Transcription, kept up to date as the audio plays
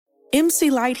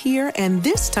MC Light here, and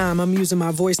this time I'm using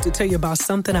my voice to tell you about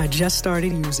something I just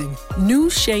started using. New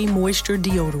Shea Moisture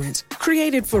deodorants,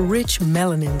 created for rich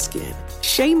melanin skin.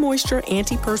 Shea Moisture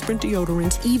antiperspirant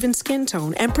deodorants even skin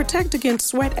tone and protect against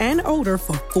sweat and odor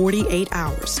for 48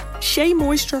 hours. Shea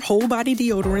Moisture whole body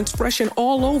deodorants freshen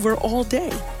all over all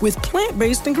day with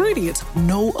plant-based ingredients,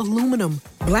 no aluminum.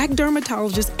 Black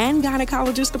dermatologists and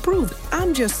gynecologists approve it.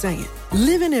 I'm just saying,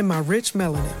 living in my rich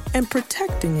melanin and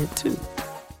protecting it too.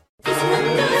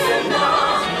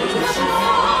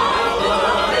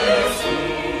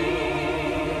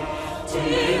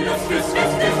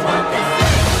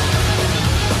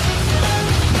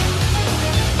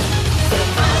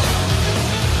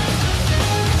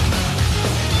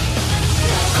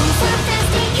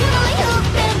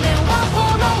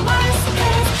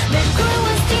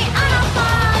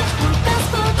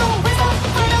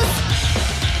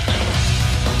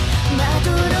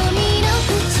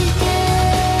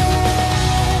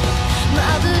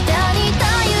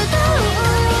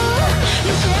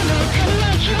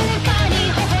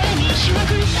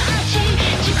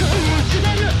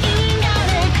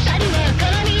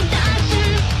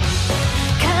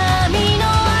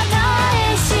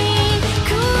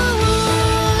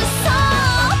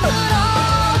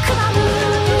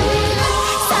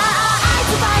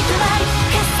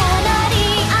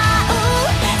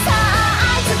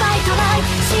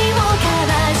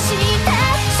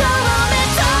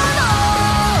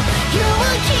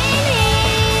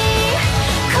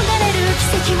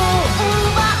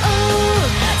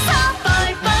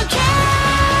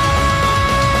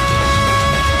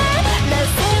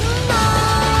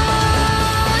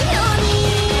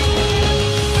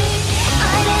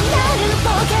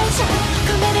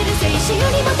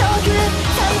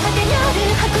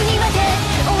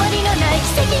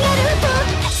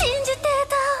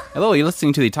 Hello, you're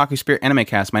listening to the Taku Spirit Anime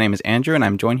Cast. My name is Andrew, and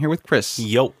I'm joined here with Chris.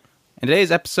 Yo. And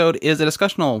today's episode is a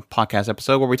discussional podcast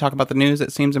episode where we talk about the news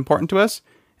that seems important to us,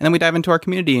 and then we dive into our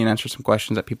community and answer some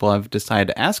questions that people have decided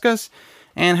to ask us,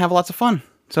 and have lots of fun.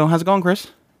 So, how's it going, Chris?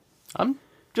 I'm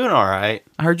doing all right.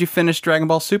 I heard you finished Dragon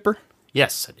Ball Super.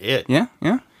 Yes, I did. Yeah?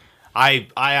 I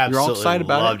absolutely all excited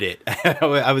about loved it.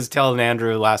 I was telling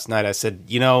Andrew last night, I said,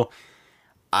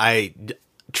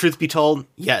 truth be told,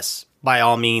 yes, by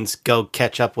all means, go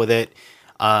catch up with it.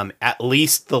 At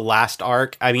least the last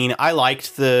arc. I mean, I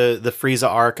liked the Frieza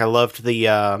arc. I loved the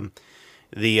Battle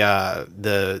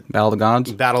of the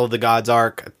Gods? Battle of the Gods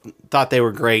arc. Thought they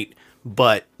were great.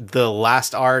 But the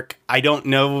last arc, I don't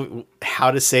know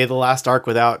how to say the last arc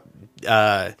without,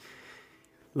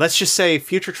 let's just say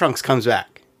Future Trunks comes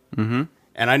back. Mm-hmm.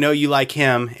 And I know you like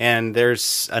him, and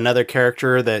there's another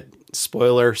character that,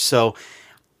 spoiler, so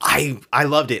I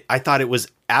loved it. I thought it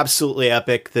was absolutely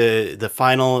epic. The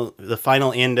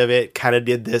final end of it kind of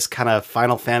did this kind of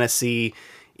Final Fantasy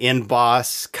end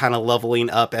boss kind of leveling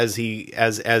up as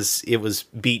it was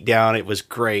beat down. It was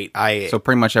great. So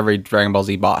pretty much every Dragon Ball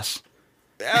Z boss.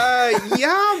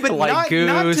 Yeah, but like Goo,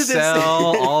 not to this.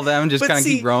 Cell, all of them just kind of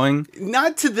keep growing.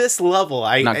 Not to this level.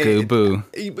 Not Goo, Boo.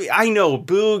 I know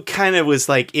Boo kind of was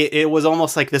like it was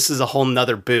almost like this is a whole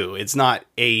nother Boo. It's not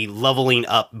a leveling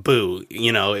up Boo.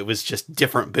 It was just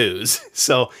different Boos.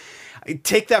 So I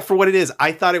take that for what it is.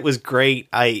 I thought it was great.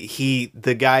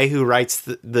 The guy who writes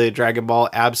the Dragon Ball,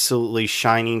 absolutely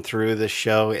shining through the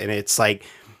show, and it's like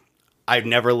I've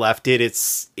never left it.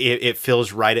 It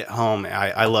feels right at home.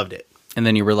 I loved it. And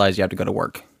then you realize you have to go to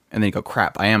work. And then you go,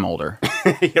 crap, I am older.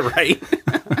 You're right.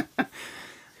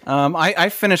 I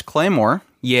finished Claymore.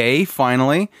 Yay,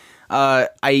 finally.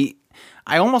 I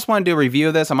almost want to do a review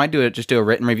of this. I might just do a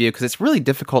written review, because it's really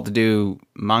difficult to do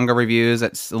manga reviews.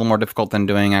 It's a little more difficult than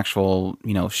doing actual,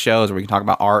 shows where we can talk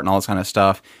about art and all this kind of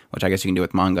stuff, which I guess you can do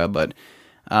with manga. But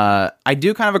I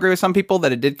do kind of agree with some people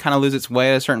that it did kind of lose its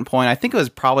way at a certain point. I think it was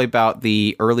probably about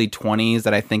the early 20s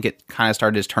that I think it kind of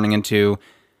started just turning into,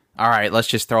 all right, let's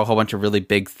just throw a whole bunch of really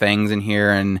big things in here,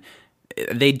 and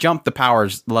they jumped the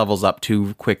powers levels up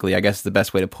too quickly, I guess is the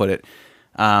best way to put it.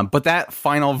 But that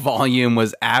final volume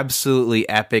was absolutely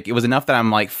epic. It was enough that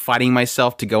I'm like fighting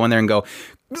myself to go in there and go,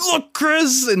 look,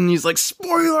 Chris, and he's like,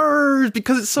 spoilers,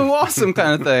 because it's so awesome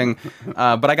kind of thing.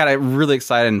 But I got really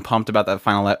excited and pumped about that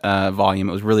final volume.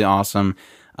 It was really awesome.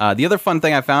 The other fun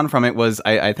thing I found from it was,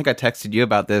 I think I texted you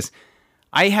about this.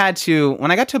 I had to,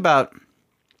 when I got to about,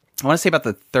 I want to say about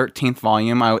the 13th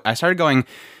volume, I started going,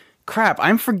 crap,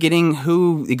 I'm forgetting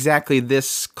who exactly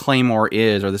this Claymore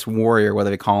is, or this warrior,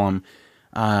 whatever they call him.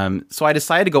 So I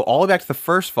decided to go all the way back to the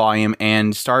first volume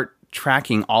and start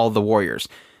tracking all the warriors.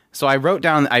 So I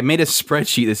made a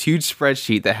spreadsheet, this huge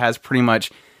spreadsheet that has pretty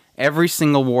much every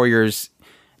single warrior's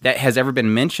that has ever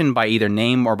been mentioned by either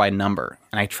name or by number.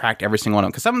 And I tracked every single one of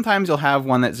them. Because sometimes you'll have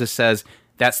one that just says,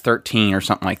 that's 13 or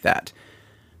something like that.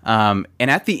 And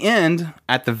at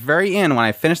the very end, when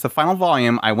I finished the final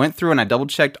volume, I went through and I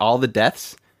double-checked all the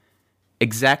deaths.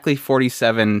 Exactly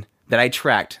 47 that I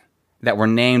tracked that were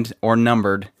named or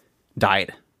numbered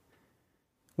died.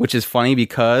 Which is funny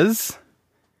because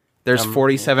there's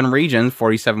 47 regions,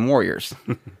 47 warriors.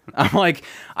 I'm like,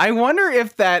 I wonder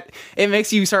if it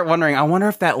makes you start wondering, I wonder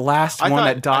if that last one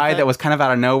that died that was kind of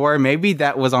out of nowhere, maybe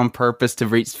that was on purpose to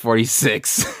reach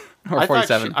 46 or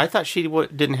 47. I thought she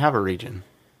didn't have a region.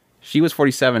 She was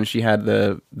 47. She had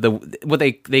what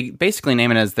they basically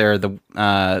name it as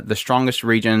the strongest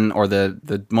region or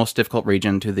the most difficult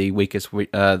region to the weakest,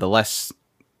 the less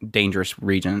dangerous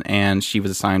region, and she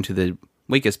was assigned to the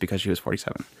weakest because she was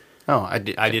 47. Oh, I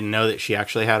didn't know that she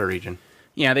actually had a region.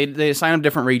 Yeah, they assign them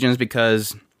different regions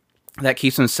because that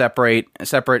keeps them separate,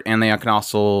 and they can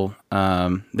also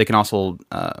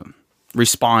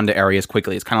respond to areas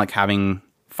quickly. It's kind of like having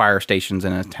fire stations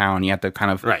in a town. You have to kind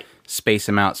of space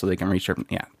them out so they can reach her.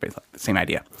 Yeah, basically the same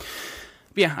idea.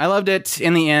 But yeah, I loved it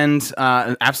in the end.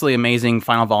 Absolutely amazing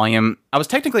final volume. I was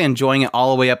technically enjoying it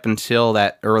all the way up until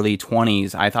that early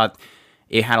 20s. I thought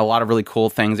it had a lot of really cool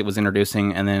things it was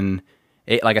introducing, and then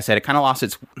like I said, it kind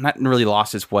of not really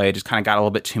lost its way. It just kind of got a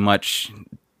little bit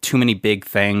too many big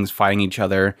things fighting each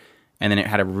other, and then it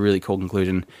had a really cool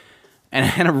conclusion. And it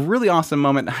had a really awesome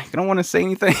moment. I don't want to say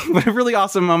anything, but a really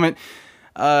awesome moment.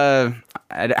 I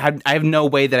have no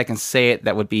way that I can say it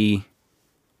that would be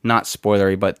not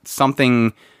spoilery, but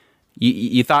something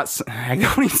you thought... I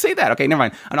don't even say that. Okay, never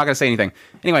mind. I'm not going to say anything.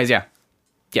 Anyways, yeah.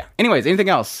 Anyways, anything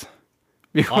else?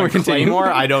 Before we continue? Claymore?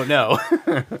 I don't know.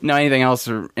 No, anything else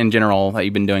in general that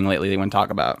you've been doing lately that you want to talk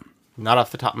about? Not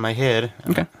off the top of my head.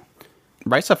 Okay.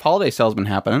 Right Stuff holiday sale's been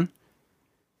happening.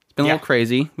 It's been a little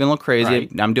crazy. Right.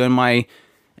 I'm doing my...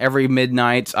 Every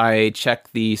midnight, I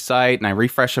check the site and I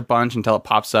refresh a bunch until it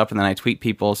pops up, and then I tweet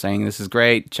people saying, this is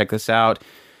great, check this out.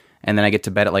 And then I get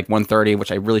to bed at like 1:30,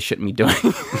 which I really shouldn't be doing.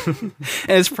 And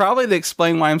it's probably to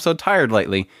explain why I'm so tired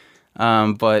lately.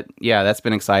 But yeah, that's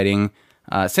been exciting.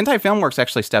 Sentai Filmworks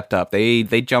actually stepped up. They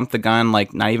jumped the gun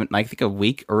like not even, I think a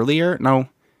week earlier. No,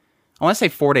 I want to say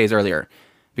 4 days earlier.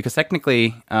 Because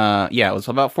technically, it was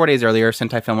about 4 days earlier,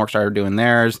 Sentai Filmworks started doing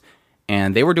theirs.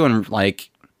 And they were doing like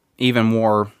even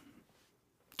more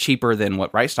cheaper than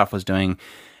what Right Stuff was doing.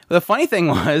 But the funny thing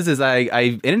is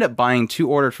I ended up buying 2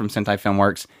 orders from Sentai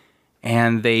Filmworks,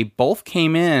 and they both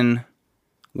came in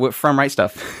from Right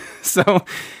Stuff. So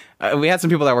we had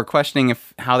some people that were questioning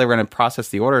how they were going to process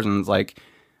the orders, and it's like,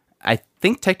 I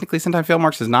think technically Sentai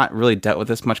Filmworks has not really dealt with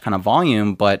this much kind of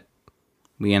volume, but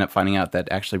we ended up finding out that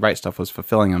actually Right Stuff was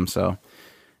fulfilling them. So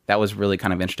that was really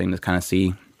kind of interesting to kind of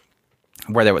see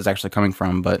where that was actually coming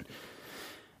from. But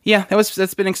yeah,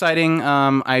 that's been exciting.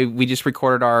 We just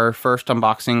recorded our first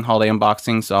holiday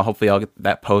unboxing, so hopefully I'll get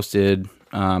that posted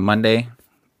Monday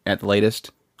at the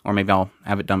latest, or maybe I'll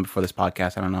have it done before this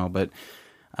podcast. I don't know, but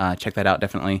check that out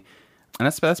definitely. And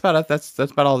that's about it. That's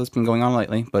about all that's been going on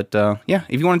lately. But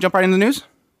if you want to jump right into the news,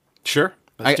 sure.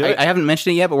 Let's do it. I haven't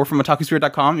mentioned it yet, but we're from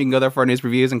otakuspirit.com. You can go there for our news,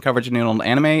 reviews, and coverage of new and old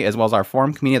anime, as well as our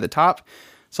forum community at the top.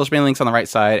 Social media links on the right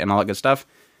side, and all that good stuff.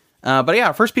 But yeah,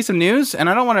 our first piece of news, and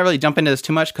I don't want to really jump into this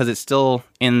too much because it's still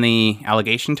in the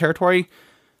allegation territory,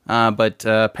 but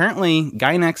apparently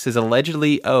Gainax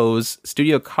allegedly owes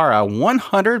Studio Khara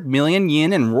 100 million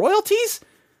yen in royalties?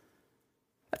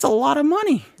 That's a lot of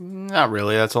money. Not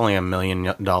really. That's only $1 million.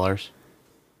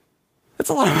 That's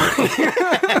a lot of money.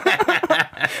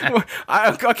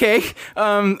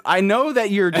 I know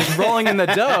that you're just rolling in the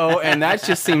dough, and that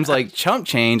just seems like chump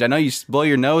change. I know you blow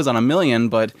your nose on $1 million,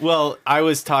 but... Well, I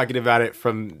was talking about it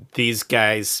from these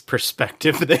guys'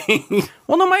 perspective.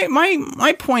 Well, no,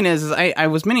 my point is I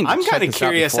was meaning to I'm kind of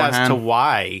curious as to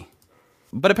why.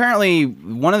 But apparently,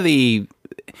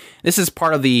 this is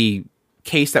part of the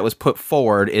case that was put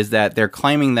forward, is that they're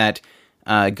claiming that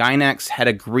Gainax had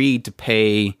agreed to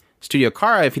pay Studio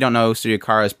Khara. If you don't know, Studio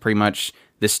Khara is pretty much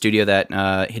this studio that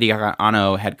Hideaki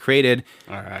Anno had created.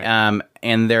 All right.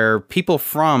 And they're people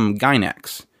from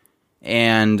Gainax.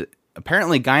 And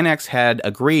apparently Gainax had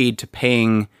agreed to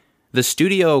paying the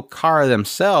Studio Khara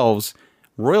themselves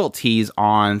royalties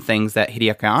on things that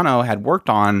Hideaki Anno had worked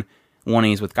on when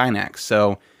he's with Gainax.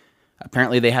 So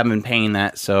apparently they haven't been paying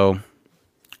that, so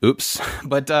oops.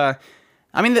 But, I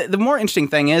mean, the more interesting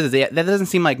thing is that doesn't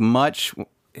seem like much.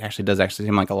 It actually does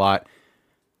seem like a lot.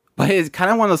 But it's kind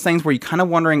of one of those things where you're kind of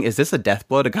wondering, is this a death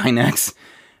blow to Gainax?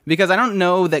 Because I don't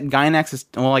know that Gainax is...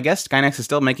 Well, I guess Gainax is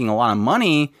still making a lot of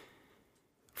money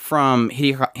from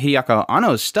Hideaki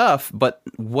Anno's stuff, but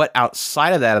what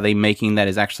outside of that are they making that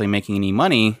is actually making any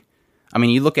money? I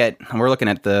mean, we're looking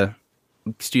at the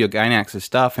Studio Gainax's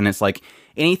stuff, and it's like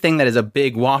anything that is a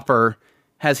big whopper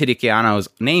has Hideaki Anno's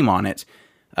name on it.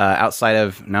 Outside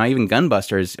of now, even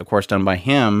Gunbusters, of course, done by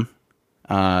him.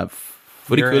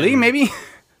 Furikuri, maybe.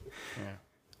 Yeah.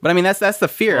 But I mean, that's the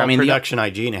fear. Well, I mean, Production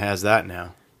IG has that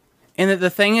now. And the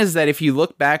thing is that if you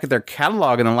look back at their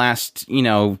catalog in the last,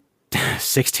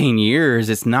 16 years,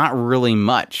 it's not really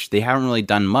much. They haven't really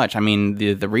done much. I mean,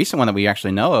 the recent one that we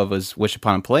actually know of was Wish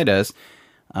Upon Palladius,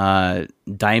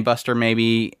 Die Buster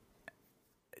maybe,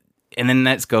 and then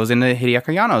that goes into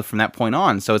Hideaki Anno from that point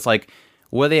on. So it's like,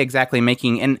 what are they exactly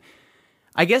making? And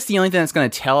I guess the only thing that's going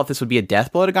to tell if this would be a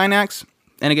death blow to Gainax,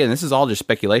 and again, this is all just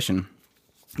speculation,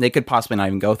 they could possibly not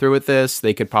even go through with this.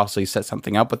 They could possibly set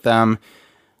something up with them.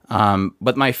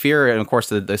 But my fear, and of course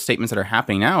the statements that are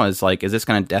happening now is like, is this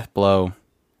going to death blow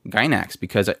Gainax?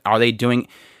 Because are they doing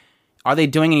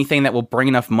anything that will bring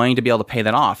enough money to be able to pay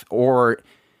that off? Or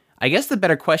I guess the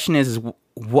better question is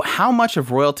how much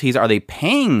of royalties are they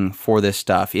paying for this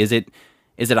stuff? Is it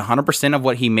 100% of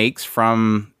what he makes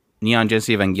from Neon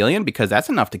Genesis Evangelion? Because that's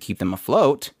enough to keep them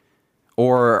afloat.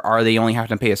 Or are they only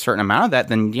having to pay a certain amount of that?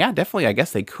 Then yeah, definitely, I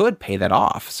guess they could pay that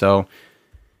off. So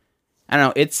I don't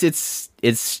know.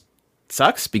 It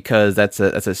sucks because that's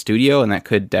a studio and that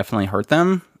could definitely hurt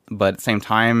them. But at the same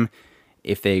time,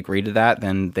 if they agree to that,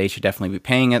 then they should definitely be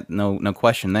paying it. No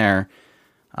question there.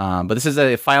 But this is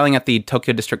a filing at the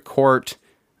Tokyo District Court.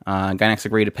 Gainax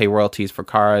agreed to pay royalties for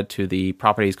Khara to the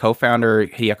property's co-founder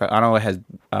Hideaki Anno has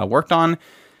worked on.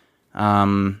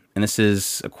 And this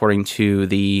is according to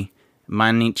the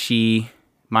Mainichi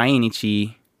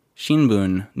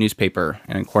Shinbun newspaper,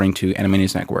 and according to Anime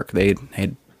News Network, they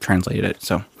had translated it.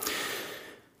 So,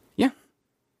 yeah.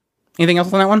 Anything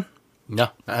else on that one? No,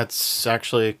 that's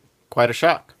actually quite a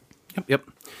shock. Yep.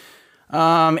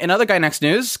 In other Gainax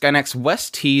news, Gainax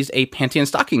West teased a Pantheon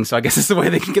stocking, so I guess it's the way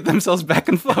they can get themselves back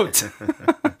in float.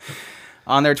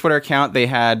 On their Twitter account, they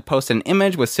had posted an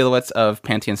image with silhouettes of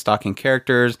Pantheon stocking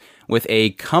characters with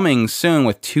a coming soon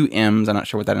with 2 M's. I'm not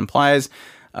sure what that implies.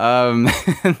 And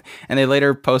they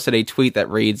later posted a tweet that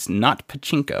reads, not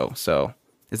pachinko. So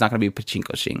it's not going to be a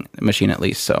pachinko machine at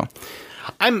least. So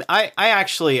I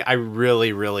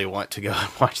really, really want to go and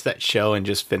watch that show and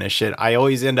just finish it. I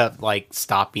always end up like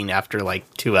stopping after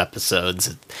like 2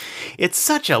 episodes. It's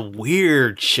such a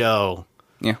weird show.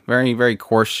 Yeah. Very, very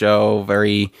coarse show.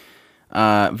 Very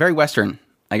Western,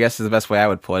 I guess is the best way I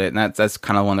would put it. And that's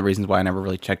kind of one of the reasons why I never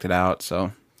really checked it out.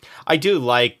 So I do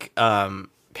like,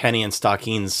 Penny and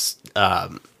Stocking's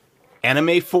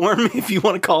anime form, if you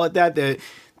want to call it that,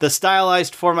 the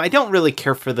stylized form. I don't really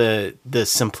care for the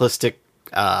simplistic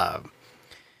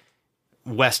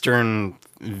Western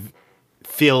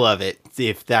feel of it,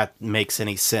 if that makes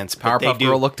any sense. Powerpuff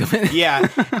Girl looked of it. Yeah,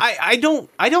 I don't.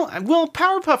 Well,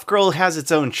 Powerpuff Girl has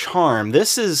its own charm.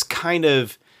 This is kind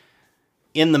of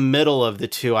in the middle of the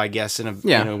two, I guess, in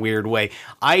a weird way.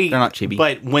 They're not chibi,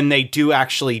 but when they do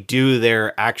actually do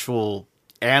their actual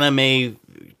anime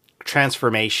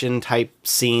transformation type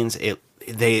scenes,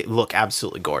 they look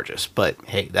absolutely gorgeous. But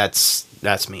hey, that's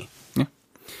me. Yeah.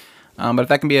 But if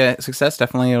that can be a success,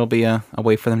 definitely it'll be a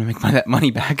way for them to make that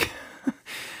money back.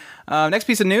 Next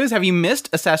piece of news: have you missed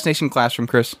Assassination Classroom,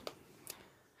 Chris?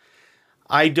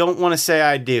 I don't want to say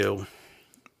I do.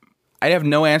 I have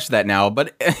no answer to that now,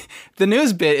 but the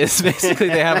news bit is basically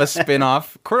they have a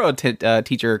spin-off. Kuro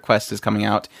Teacher Quest is coming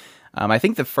out. I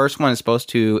think the first one is supposed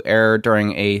to air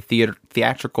during a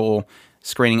theatrical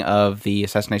screening of the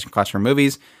Assassination Classroom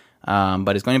movies,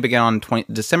 but it's going to begin on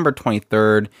December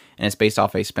 23rd, and it's based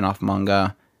off a spin-off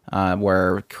manga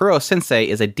where Kuro Sensei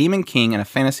is a demon king in a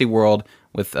fantasy world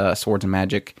with swords and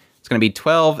magic. It's going to be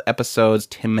 12 episodes,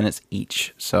 10 minutes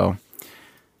each. So,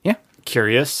 yeah.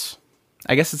 Curious.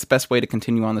 I guess it's the best way to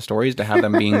continue on the stories, to have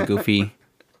them being goofy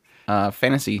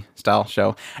fantasy-style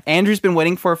show. Andrew's been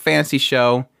waiting for a fantasy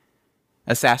show.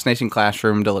 Assassination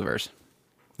Classroom delivers.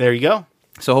 There you go.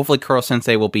 So hopefully Kuro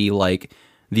Sensei will be like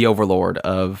the overlord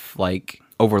of like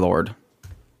Overlord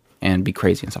and be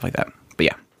crazy and stuff like that. But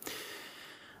yeah.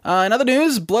 In other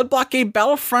news, Blood Blockade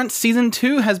Battlefront Season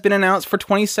 2 has been announced for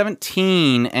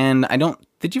 2017. And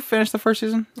did you finish the first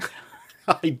season?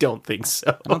 I don't think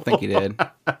so. I don't think you did.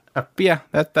 But yeah,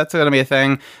 that's going to be a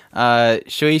thing.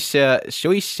 Shueisha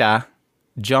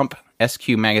Jump SQ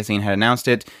magazine had announced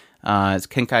it. It's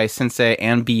Kenkai Sensei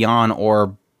and Beyond,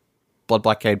 or Blood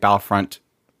Blockade Battlefront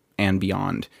and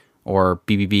Beyond, or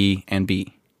BBB and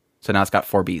B. So now it's got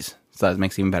 4 Bs, so that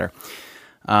makes it even better.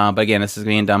 But again, this is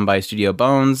being done by Studio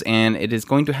Bones, and it is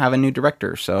going to have a new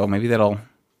director, so maybe that'll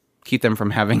keep them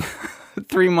from having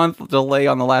 3-month delay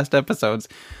on the last episodes.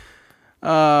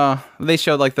 They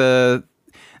showed like the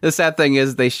sad thing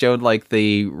is they showed like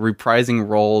the reprising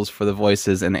roles for the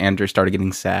voices, and Andrew started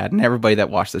getting sad, and everybody that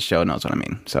watched the show knows what I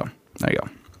mean. So there you go.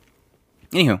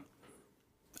 Anywho,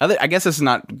 I guess this is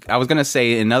not. I was gonna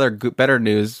say another better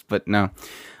news, but no.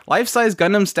 Life-size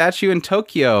Gundam statue in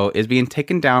Tokyo is being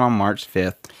taken down on March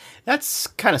 5th. That's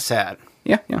kind of sad.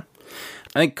 Yeah. I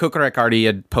think Kokorek already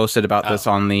had posted about this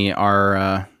on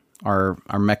our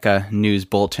Mecha news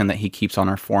bulletin that he keeps on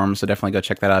our forum, so definitely go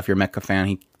check that out if you're a Mecha fan.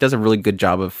 He does a really good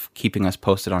job of keeping us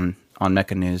posted on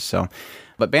Mecha news. So,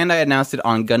 but Bandai announced it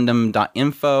on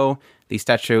Gundam.info. The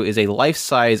statue is a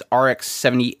life-size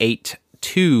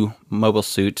RX-78-2 mobile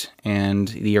suit, and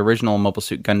the original Mobile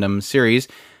Suit Gundam series,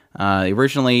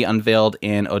 originally unveiled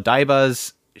in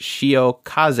Odaiba's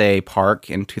Shiokaze Park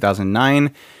in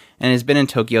 2009, and has been in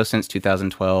Tokyo since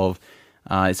 2012.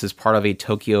 This is part of a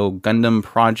Tokyo Gundam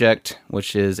project,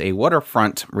 which is a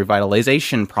waterfront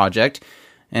revitalization project,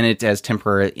 and it has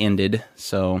temporarily ended.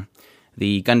 So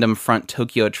the Gundam Front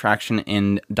Tokyo attraction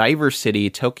in Diver City,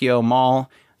 Tokyo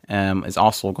Mall, is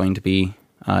also going to be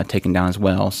taken down as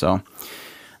well. So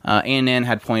ANN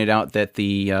had pointed out that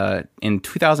in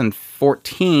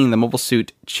 2014, the Mobile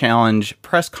Suit Challenge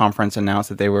press conference announced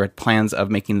that they were plans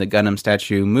of making the Gundam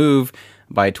statue move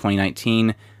by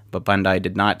 2019, but Bandai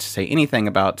did not say anything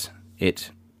about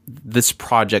this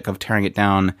project of tearing it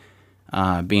down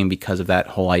being because of that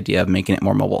whole idea of making it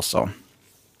more mobile. So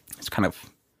it's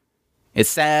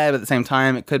sad, but at the same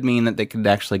time, it could mean that they could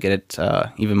actually get it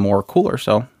even more cooler.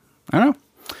 So I don't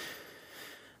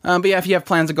know. But yeah, if you have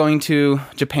plans of going to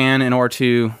Japan and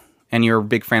you're a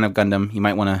big fan of Gundam, you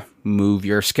might want to move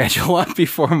your schedule up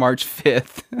before March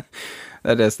 5th.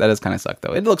 That is kind of suck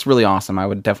though. It looks really awesome. I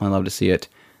would definitely love to see it,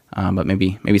 but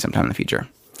maybe sometime in the future.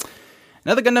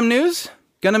 Another Gundam news: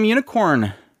 Gundam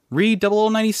Unicorn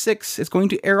Re-0096 is going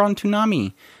to air on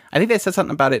Toonami. I think they said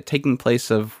something about it taking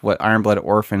place of what Iron Blood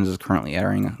Orphans is currently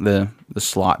airing the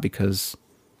slot, because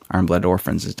Iron Blood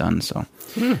Orphans is done. So.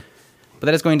 But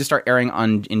that is going to start airing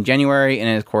in January,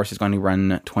 and of course, it's going to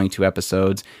run 22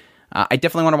 episodes. I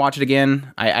definitely want to watch it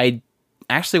again. I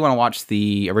actually want to watch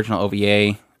the original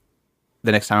OVA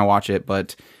the next time I watch it,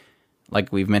 but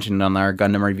like we've mentioned on our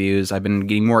Gundam reviews, I've been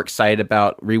getting more excited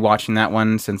about rewatching that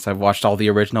one since I've watched all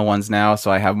the original ones now, so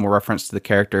I have more reference to the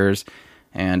characters,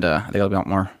 and I think it'll be a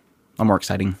lot more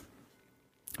exciting.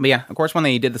 But yeah, of course, when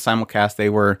they did the simulcast, they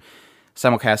were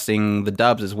simulcasting the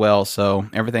dubs as well, so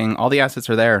all the assets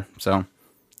are there, so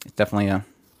it's definitely a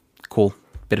cool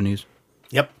bit of news.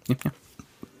 Yep. Yeah.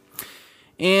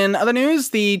 In other news,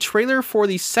 the trailer for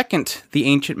the second The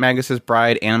Ancient Magus'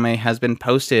 Bride anime has been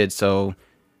posted, so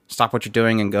stop what you're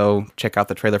doing and go check out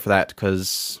the trailer for that,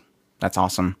 because that's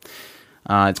awesome.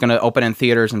 It's going to open in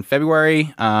theaters in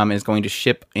February, is going to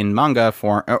ship in manga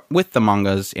with the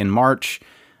mangas in March.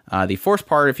 The first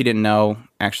part, if you didn't know,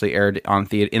 actually aired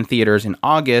in theaters in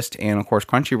August, and of course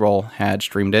Crunchyroll had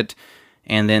streamed it,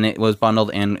 and then it was bundled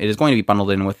in. It is going to be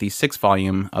bundled in with the 6th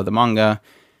volume of the manga,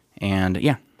 and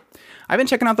yeah, I've been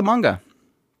checking out the manga,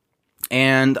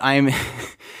 and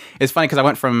it's funny because I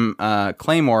went from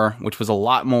Claymore, which was a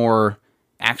lot more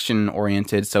action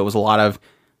oriented, so it was a lot of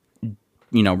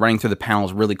running through the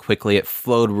panels really quickly. It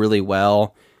flowed really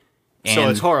well. So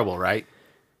it's horrible, right?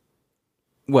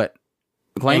 What?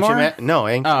 Claymore? Ancient no.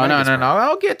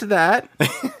 I'll get to that.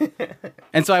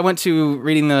 And so I went to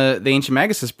reading the Ancient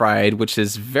Magus' Bride, which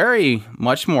is very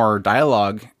much more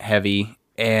dialogue heavy,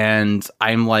 and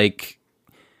I'm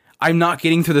not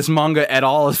getting through this manga at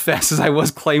all as fast as I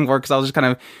was Claymore, because I was just kind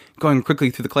of going quickly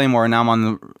through the Claymore, and now I'm on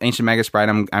the Ancient Magus Bride.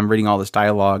 I'm reading all this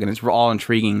dialogue, and it's all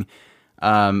intriguing.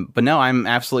 But no, I'm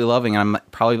absolutely loving it. I'm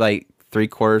probably like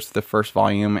 3/4 to the first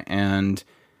volume, and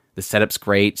the setup's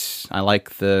great. I like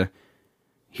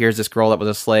here's this girl that was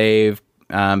a slave,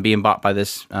 being bought by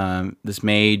this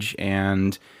mage,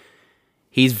 and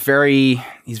he's very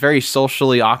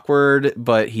socially awkward,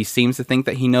 but he seems to think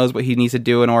that he knows what he needs to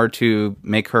do in order to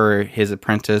make her his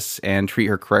apprentice and treat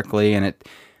her correctly, and it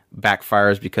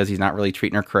backfires because he's not really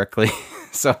treating her correctly.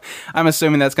 So I'm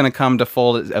assuming that's going to come to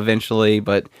fold eventually,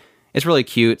 but it's really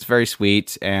cute. It's very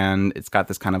sweet, and it's got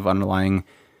this kind of underlying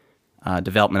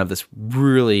development of this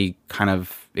really kind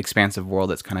of expansive world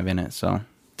that's kind of in it. So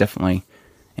definitely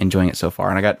enjoying it so far.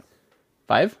 And I got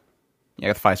 5? Yeah,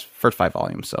 I got the first 5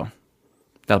 volumes, so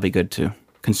that'll be good to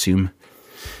consume.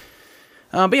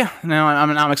 But yeah, now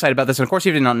I'm excited about this. And of course, if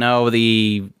you did not know,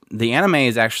 the anime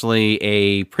is actually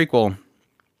a prequel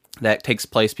that takes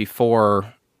place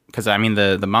before, because I mean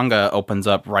the manga opens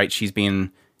up right. She's being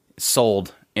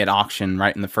sold at auction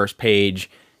right in the first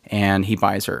page, and he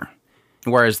buys her.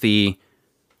 Whereas the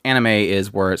anime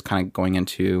is where it's kind of going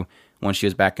into when she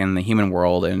was back in the human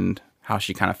world and how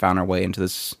she kind of found her way into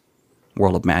this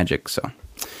world of magic. So,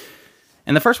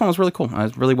 and the first one was really cool. It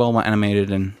was really well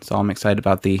animated, and so I'm excited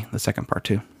about the second part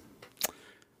too.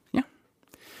 Yeah.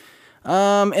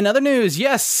 In other news,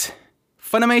 yes,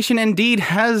 Funimation indeed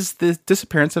has the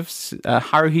disappearance of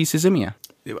Haruhi Suzumiya.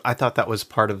 I thought that was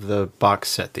part of the box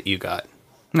set that you got.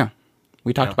 No,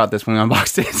 we talked about this when we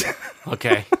unboxed it.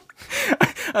 Okay.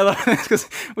 I love this because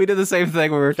we did the same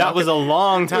thing. That was a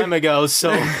long time ago,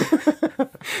 so...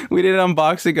 We did an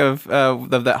unboxing of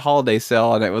that holiday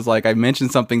sale, and it was like I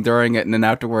mentioned something during it, and then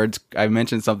afterwards I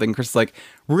mentioned something. Chris is like,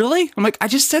 really? I'm like, I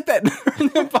just said that during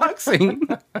the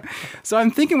unboxing. So I'm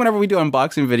thinking whenever we do an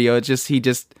unboxing video, it's just he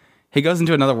goes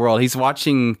into another world. He's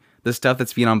watching the stuff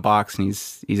that's being unboxed, and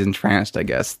he's entranced, I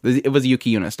guess. It was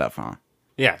Yuki Yuna stuff, huh?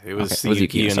 Yeah, it was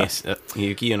Yuki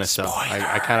Yuna stuff.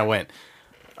 I kind of went,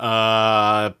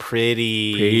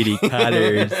 pretty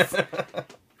colors.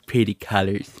 Pretty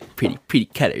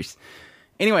colors.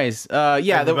 Anyways,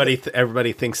 yeah.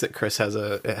 Everybody thinks that Chris has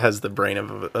the brain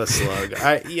of a slug.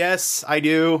 Yes, I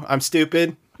do. I'm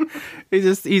stupid.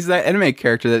 He's that anime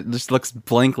character that just looks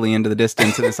blankly into the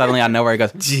distance, and then suddenly out of nowhere he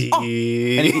goes, Gee. Oh!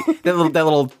 And that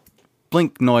little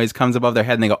blink noise comes above their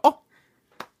head, and they go, oh.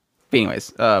 But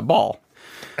anyways, ball.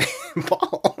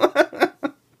 Ball.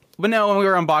 But no, when we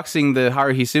were unboxing the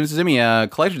Haruhi Suzumiya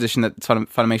collector's edition that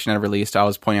Funimation had released, I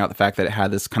was pointing out the fact that it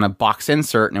had this kind of box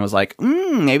insert, and it was like,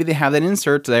 maybe they have that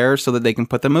insert there so that they can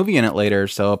put the movie in it later.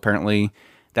 So apparently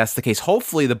that's the case.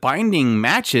 Hopefully the binding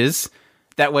matches.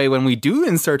 That way when we do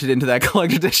insert it into that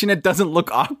collector's edition, it doesn't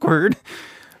look awkward.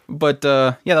 But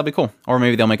yeah, that'll be cool. Or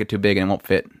maybe they'll make it too big and it won't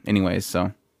fit anyways,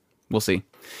 so we'll see.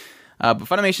 But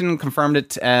Funimation confirmed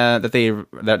it that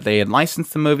they had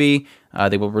licensed the movie.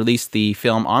 They will release the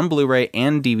film on Blu-ray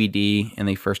and DVD in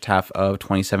the first half of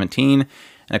 2017.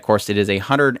 And of course, it is a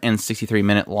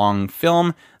 163-minute long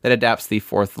film that adapts the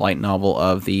fourth light novel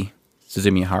of the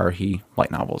Suzumiya Haruhi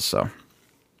light novels. So,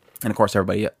 and of course,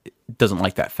 everybody doesn't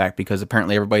like that fact because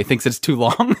apparently everybody thinks it's too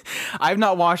long. I've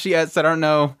not watched it yet, so I don't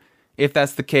know if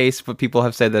that's the case. But people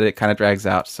have said that it kind of drags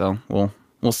out. So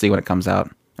we'll see when it comes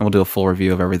out. And we'll do a full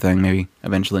review of everything, maybe,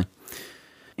 eventually.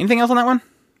 Anything else on that one?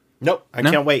 Nope. I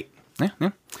can't wait.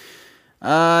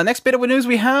 Yeah. Next bit of news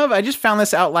we have, I just found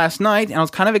this out last night, and I was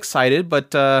kind of excited,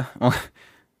 but, well,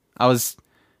 I was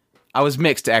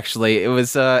mixed, actually. It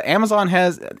was, Amazon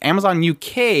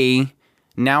UK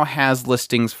now has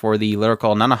listings for the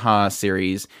Lyrical Nanaha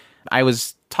series. I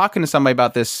was talking to somebody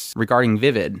about this regarding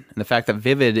Vivid, and the fact that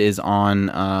Vivid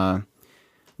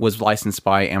was licensed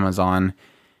by Amazon.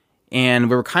 And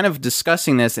we were kind of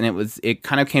discussing this, and it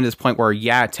kind of came to this point where,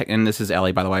 and this is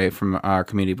Ellie, by the way, from our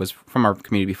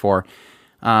community before.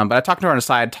 But I talked to her on the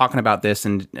side talking about this,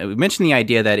 and we mentioned the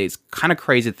idea that it's kind of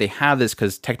crazy that they have this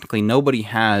because technically nobody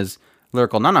has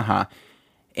Lyrical Nanaha.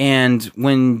 And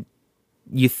when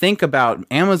you think about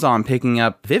Amazon picking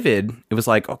up Vivid, it was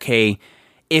like, okay,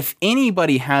 if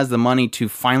anybody has the money to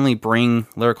finally bring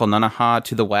Lyrical Nanaha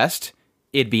to the West,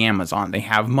 it'd be Amazon. They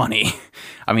have money.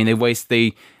 I mean,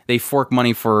 they fork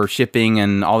money for shipping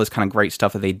and all this kind of great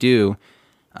stuff that they do.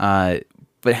 But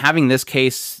having this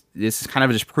case, this kind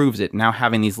of just proves it. Now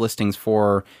having these listings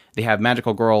they have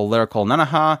Magical Girl Lyrical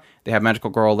Nanaha, they have Magical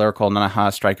Girl Lyrical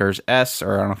Nanaha Strikers S,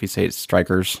 or I don't know if you say it's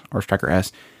Strikers or Striker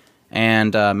S,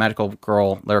 and Magical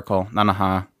Girl Lyrical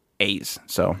Nanaha A's.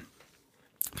 So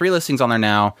 3 listings on there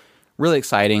now. Really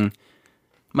exciting.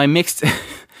 My mixed...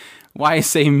 Why I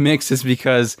say mixed is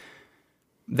because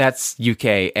that's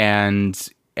UK, and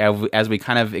as we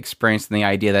kind of experienced in the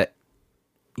idea that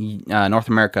North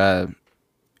America,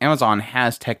 Amazon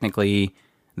has technically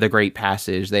the Great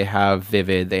Passage. They have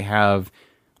Vivid. They have,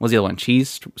 what's the other one?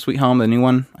 Cheese Sweet Home, the new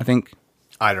one, I think.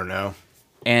 I don't know.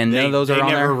 And none of those are on there.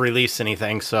 They never release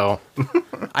anything, so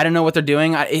I don't know what they're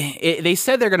doing. They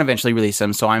said they're going to eventually release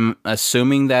them, so I'm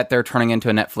assuming that they're turning into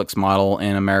a Netflix model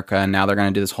in America, and now they're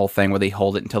going to do this whole thing where they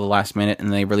hold it until the last minute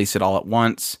and they release it all at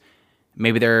once.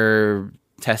 Maybe they're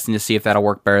testing to see if that'll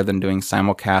work better than doing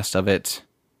simulcast of it.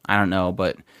 I don't know,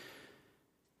 but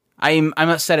I'm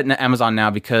upset at Amazon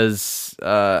now because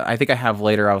I think I have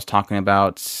later. I was talking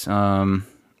about, and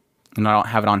I don't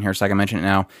have it on here, so I can mention it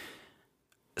now.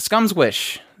 Scum's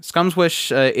Wish. Scum's Wish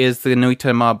is the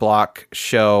Noitama block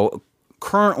show,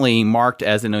 currently marked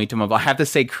as a Noitama block. I have to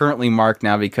say currently marked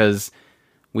now because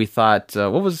we thought,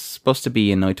 what was supposed to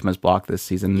be in Noitama's block this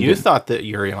season? You thought that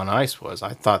Yuri on Ice was.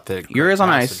 I thought that Yuri on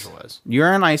Ice was. Yuri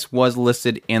on Ice was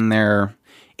listed in their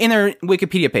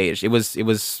Wikipedia page. It was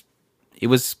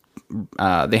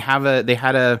they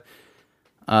had a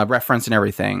reference and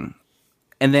everything.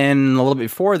 and then a little bit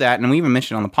before that, and we even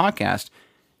mentioned it on the podcast,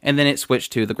 and then it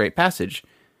switched to The Great Passage.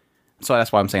 So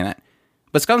that's why I'm saying that.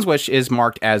 But Scum's Wish is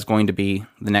marked as going to be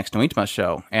the next Noitima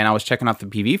show, and I was checking out the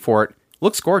PV for it.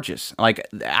 Looks gorgeous. Like,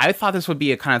 I thought this would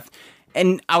be a kind of...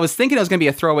 And I was thinking it was going to be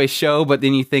a throwaway show, but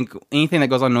then you think anything that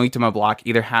goes on Noitima block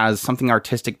either has something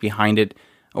artistic behind it,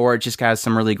 or it just has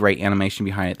some really great animation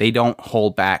behind it. They don't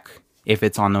hold back if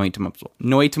it's on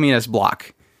Noitama's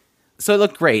block. So it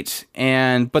looked great.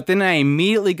 But then I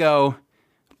immediately go,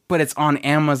 but it's on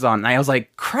Amazon. And I was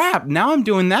like, crap, now I'm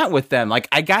doing that with them. Like,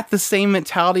 I got the same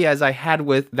mentality as I have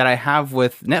with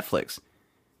Netflix.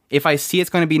 If I see it's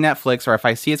going to be Netflix, or if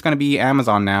I see it's going to be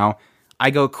Amazon now, I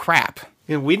go, crap.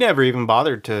 We never even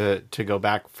bothered to go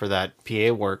back for that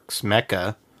PA Works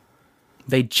mecha.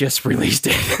 They just released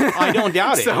it. I don't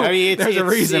doubt it. So I mean, there's a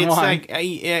reason why.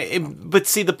 Like, but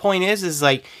see, the point is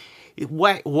like,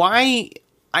 why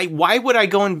would I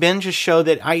go and binge a show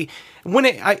that I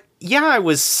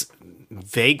was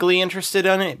vaguely interested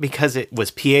in it because it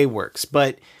was PA Works,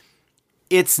 but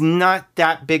it's not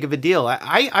that big of a deal.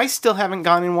 I still haven't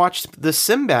gone and watched the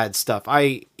Sinbad stuff.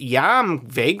 I'm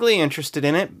vaguely interested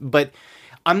in it, but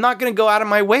I'm not going to go out of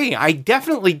my way. I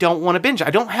definitely don't want to binge. I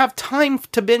don't have time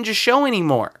to binge a show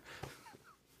anymore.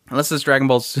 Unless it's Dragon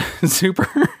Ball Super.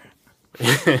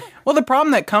 Well, the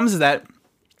problem that comes is that,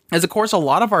 of course, a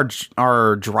lot of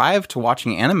our drive to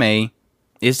watching anime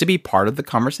is to be part of the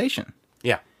conversation.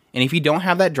 Yeah. And if you don't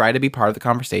have that drive to be part of the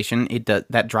conversation,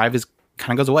 that drive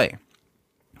kind of goes away.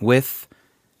 With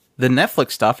the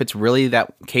Netflix stuff, it's really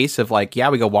that case of like, yeah,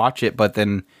 we go watch it, but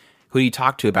then who do you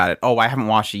talk to about it? Oh, I haven't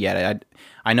watched it yet.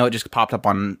 I know it just popped up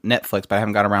on Netflix, but I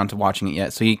haven't got around to watching it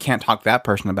yet. So you can't talk to that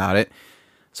person about it.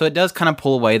 So it does kind of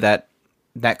pull away that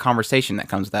conversation that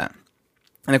comes with that.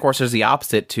 And of course, there's the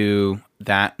opposite to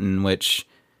that, in which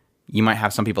you might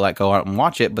have some people that go out and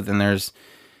watch it, but then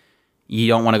you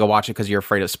don't want to go watch it because you're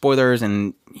afraid of spoilers,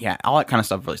 and yeah, all that kind of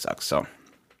stuff really sucks. So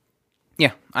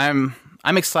yeah, I'm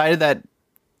excited that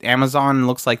Amazon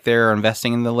looks like they're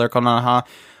investing in the Lyrical Nanaha.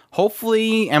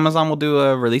 Hopefully, Amazon will do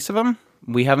a release of them.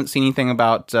 We haven't seen anything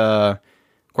about... of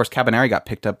course, Cabaneri got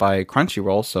picked up by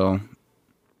Crunchyroll, so...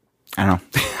 I don't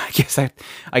know. I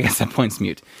guess that point's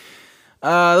mute.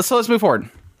 So let's move forward.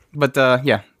 But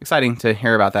yeah, exciting to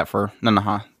hear about that for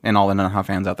Nanaha and all the Nanaha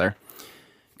fans out there.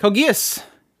 Kogias.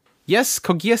 Yes,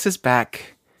 Kogias is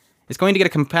back. It's going to get a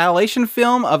compilation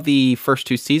film of the first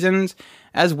 2 seasons,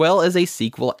 as well as a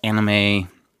sequel anime.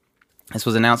 This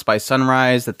was announced by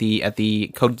Sunrise at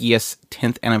the Code Geass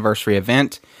 10th anniversary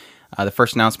event. The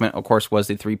first announcement, of course, was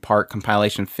the 3-part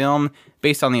compilation film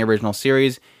based on the original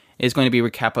series. It is going to be a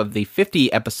recap of the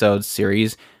 50-episode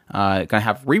series. Going to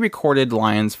have re-recorded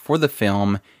lines for the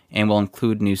film and will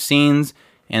include new scenes.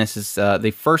 And this is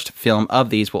the first film of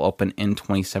these will open in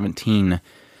 2017.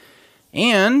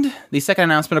 And the second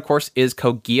announcement, of course, is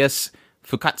Code Geass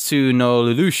Fukatsu no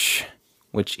Lelouch,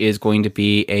 which is going to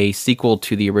be a sequel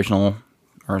to the original,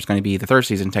 or it's going to be the 3rd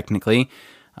season, technically.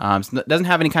 So it doesn't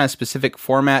have any kind of specific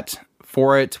format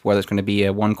for it, whether it's going to be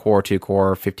a 1-core,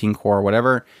 2-core, 15-core, or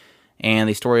whatever. And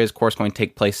the story is, of course, going to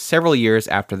take place several years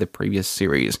after the previous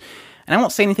series. And I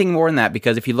won't say anything more than that,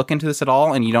 because if you look into this at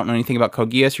all and you don't know anything about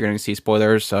Code Geass, you're going to see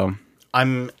spoilers, so...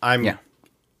 Yeah.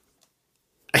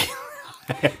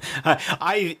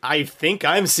 I think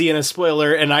I'm seeing a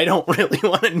spoiler, and I don't really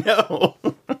want to know.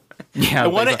 Yeah, I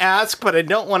want to ask, but I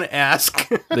don't want to ask.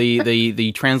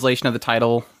 the translation of the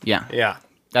title, yeah.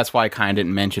 That's why I kind of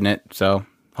didn't mention it. So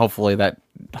hopefully that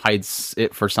hides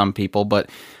it for some people. But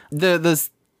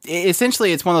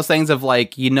essentially, it's one of those things of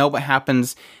like, you know what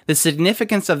happens. The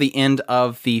significance of the end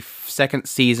of the 2nd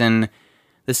season,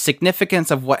 the significance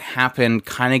of what happened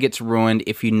kind of gets ruined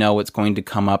if you know it's going to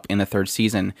come up in the 3rd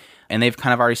season. And they've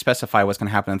kind of already specified what's going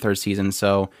to happen in the 3rd season.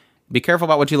 So be careful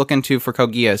about what you look into for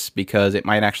Code Geass, because it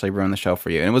might actually ruin the show for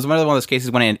you. And it was one of those cases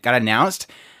when it got announced,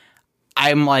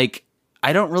 I'm like,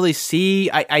 I don't really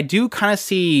see... I do kind of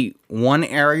see one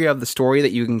area of the story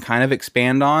that you can kind of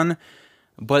expand on,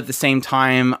 but at the same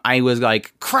time, I was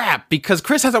like, crap, because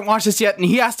Chris hasn't watched this yet, and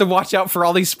he has to watch out for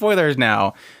all these spoilers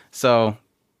now. So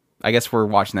I guess we're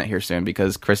watching that here soon,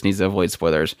 because Chris needs to avoid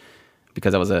spoilers,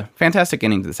 because that was a fantastic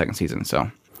ending to the 2nd season.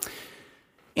 So,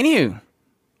 anywho,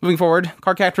 moving forward,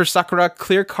 Cardcaptor Sakura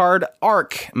Clear Card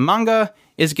Arc manga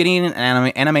is getting an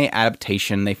anime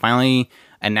adaptation. They finally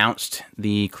announced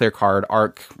the Clear Card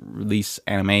Arc release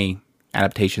anime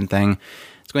adaptation thing.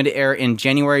 It's going to air in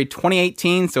January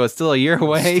 2018, so it's still a year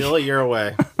away. Still a year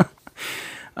away.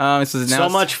 This was announced. So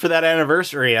much for that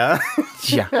anniversary, huh?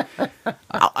 Yeah.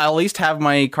 I'll at least have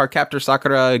my Cardcaptor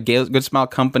Sakura Good Smile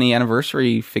Company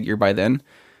anniversary figure by then.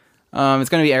 It's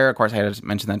going to be Of course, I had to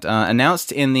mention that.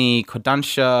 Announced in the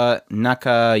Kodansha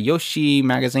Nakayoshi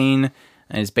magazine,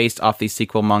 and is based off the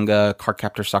sequel manga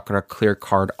Cardcaptor Sakura Clear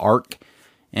Card Arc.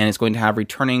 And it's going to have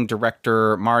returning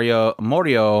director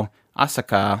Morio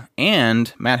Asaka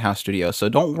and Madhouse Studios. So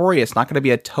don't worry, it's not going to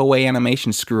be a Toei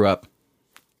Animation screw-up.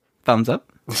 Thumbs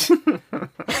up.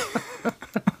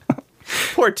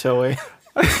 Poor Toei.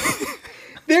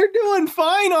 They're doing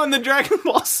fine on the Dragon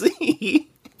Ball Z.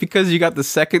 Because you got the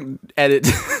second edit.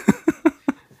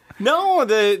 No,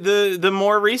 the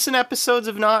more recent episodes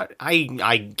have not.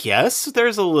 I guess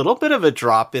there's a little bit of a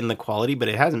drop in the quality, but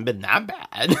it hasn't been that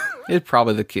bad. It's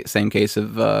probably the same case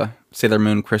of Sailor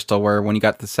Moon Crystal, where when you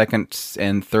got the second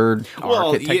and third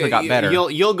arc, it technically got better.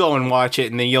 You'll go and watch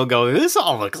it, and then you'll go, "This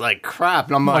all looks like crap."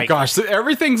 And I'm like, "Oh my gosh,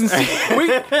 everything's in CG."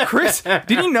 Wait, Chris, did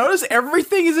you notice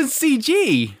everything is in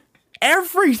CG?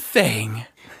 Everything.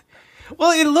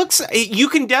 Well, it looks. You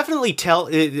can definitely tell.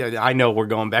 I know we're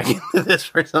going back into this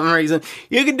for some reason.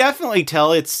 You can definitely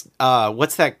tell it's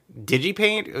what's that?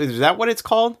 Digipaint? Is that what it's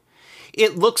called?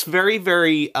 It looks very,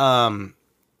 very.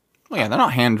 Well, yeah, they're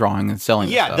not hand drawing and selling.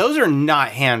 Yeah, stuff. those are not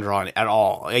hand drawn at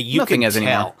all. You Nothing can is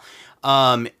tell.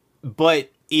 anymore.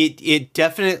 But it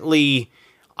definitely.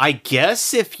 I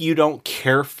guess if you don't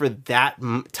care for that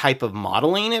type of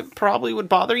modeling, it probably would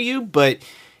bother you. But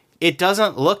it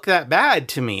doesn't look that bad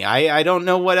to me. I don't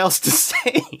know what else to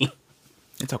say.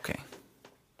 It's okay.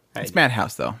 It's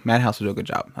Madhouse, though. Madhouse will do a good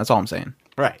job. That's all I'm saying.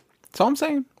 Right. That's all I'm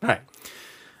saying. Right.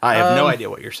 I have no idea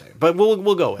what you're saying, but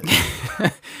we'll go with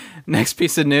it. Next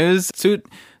piece of news.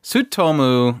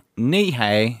 Tsutomu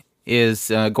Nihei is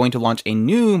going to launch a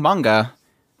new manga.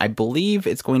 I believe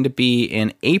it's going to be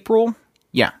in April.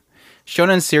 Yeah.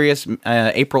 Shonen Serious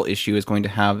April issue is going to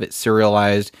have it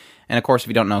serialized. And of course, if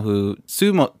you don't know who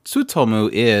Tsutomu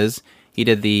is, he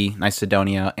did the Nice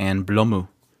Sidonia and Blomu.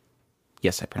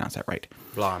 Yes, I pronounced that right.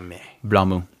 Blame.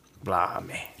 Blamu.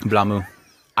 Blame. Blamu.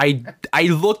 I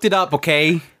looked it up,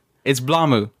 okay? It's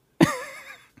Blamu.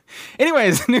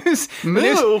 Anyways, news.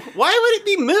 Moo? Why would it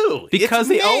be moo? Because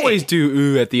they always do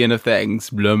ooh at the end of things.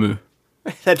 Blamu.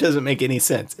 That doesn't make any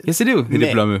sense. Yes, they do. They do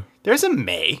Blamu. There's a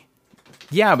May.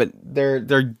 Yeah, but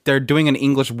they're doing an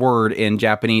English word in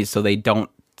Japanese, so they don't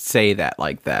say that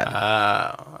like that.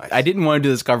 I didn't want to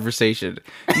do this conversation.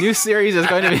 The new series is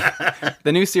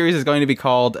going to be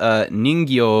called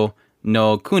Ningyo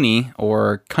no Kuni,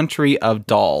 or Country of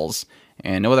Dolls.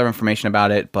 And no other information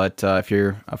about it, but if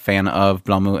you're a fan of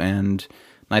Blamu and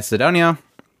Night Sidonia,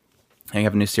 you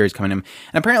have a new series coming in.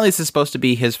 And apparently this is supposed to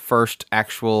be his first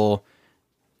actual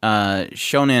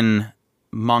shonen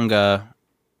manga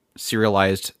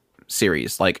serialized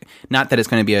series. Like, not that it's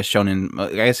going to be a shonen,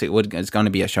 I guess it's going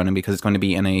to be a shonen because it's going to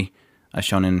be in a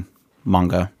shonen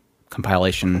manga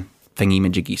compilation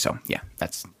thingy-majiggy. So yeah,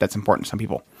 that's important to some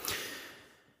people.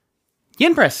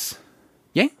 Yen Press.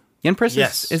 Yay. Yen Press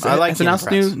has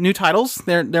announced new titles.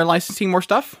 They're licensing more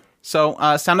stuff. So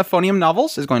Soundophonium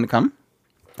Novels is going to come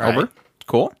over.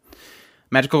 Cool.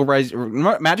 Magical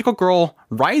Girl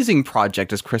Rising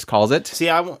Project, as Chris calls it. See,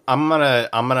 I'm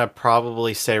gonna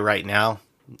probably say right now,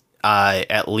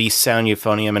 at least Sound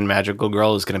Euphonium and Magical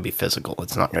Girl is gonna be physical.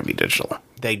 It's not gonna be digital.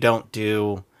 They don't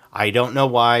do. I don't know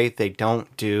why they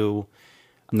don't do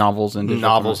novels and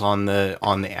on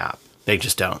the app. They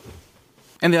just don't.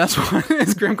 And the last one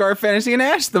is Grimgar Fantasy and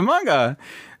Ash, the manga.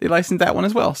 They licensed that one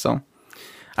as well. So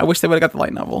I wish they would have got the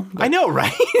light novel. I know,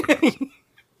 right?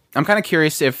 I'm kind of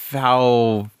curious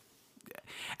I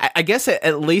guess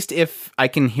at least if I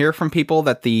can hear from people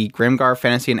that the Grimgar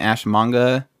Fantasy and Ash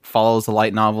manga follows the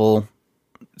light novel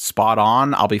spot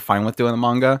on, I'll be fine with doing the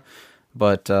manga.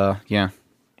 But yeah,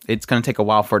 it's going to take a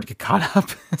while for it to get caught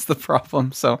up. That's the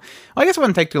problem. So I guess it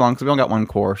wouldn't take too long because we only got one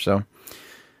core. So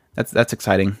that's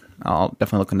exciting. I'll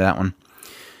definitely look into that one.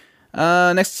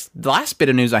 The last bit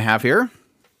of news I have here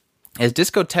is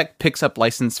Discotech picks up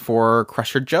license for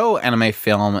Crusher Joe anime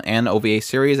film and OVA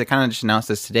series. They kind of just announced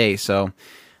this today. So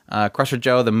Crusher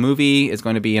Joe, the movie, is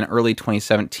going to be in early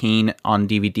 2017 on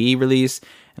DVD release.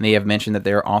 And they have mentioned that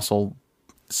they're also,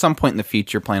 some point in the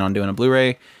future, planning on doing a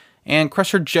Blu-ray. And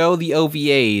Crusher Joe, the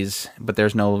OVAs, but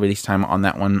there's no release time on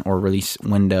that one or release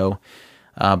window.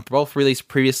 Both released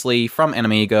previously from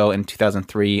Anime Ego in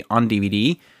 2003 on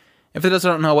DVD. If you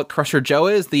don't know what Crusher Joe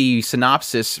is, the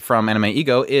synopsis from Anime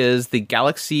Ego is the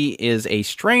galaxy is a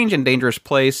strange and dangerous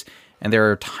place, and there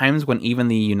are times when even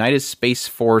the United Space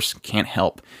Force can't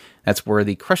help. That's where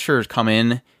the Crushers come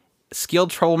in,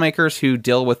 skilled troublemakers who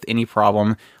deal with any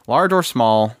problem, large or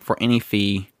small, for any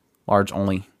fee, large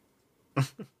only.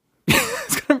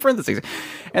 It's going to parentheses.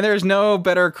 And there's no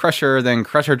better Crusher than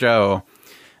Crusher Joe.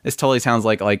 This totally sounds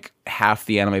like half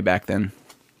the anime back then.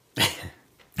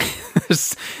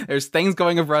 there's things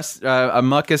going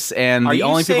amuckus, and Are the you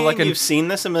only people that saying can. you've seen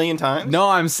this a million times? No,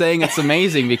 I'm saying it's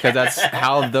amazing because that's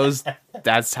how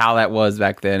that was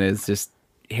back then. It's just,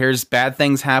 here's bad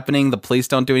things happening. The police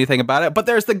don't do anything about it, but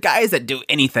there's the guys that do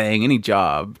anything, any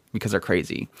job, because they're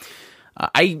crazy.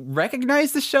 I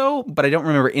recognize the show, but I don't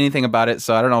remember anything about it,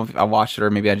 so I don't know if I watched it or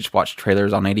maybe I just watched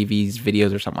trailers on ADV's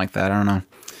videos or something like that. I don't know.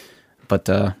 But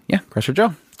yeah, Crusher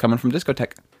Joe, coming from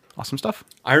Discotech. Awesome stuff.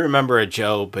 I remember a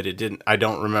Joe, but I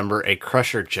don't remember a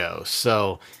Crusher Joe.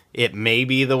 So it may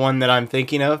be the one that I'm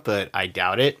thinking of, but I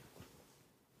doubt it.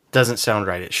 Doesn't sound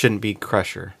right. It shouldn't be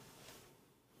Crusher.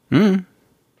 I'm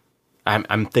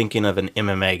thinking of an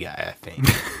MMA guy, I think.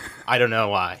 I don't know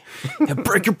why.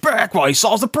 Break your back while he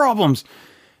solves the problems.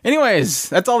 Anyways,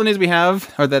 that's all the news we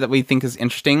have, or that we think is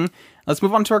interesting. Let's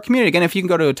move on to our community. Again, if you can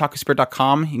go to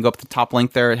otakuspirit.com, you can go up to the top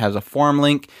link there. It has a forum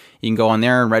link. You can go on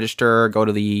there and register, go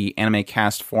to the Anime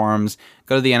Cast forums,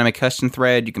 go to the Anime Question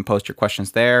thread. You can post your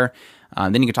questions there.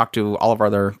 Then you can talk to all of our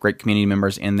other great community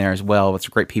members in there as well. It's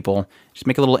great people. Just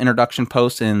make a little introduction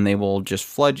post, and they will just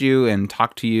flood you and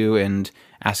talk to you and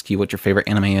ask you what your favorite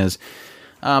anime is.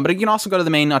 But you can also go to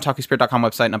the main otakuspirit.com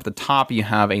website, and up at the top you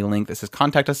have a link that says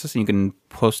Contact Us, and you can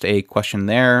post a question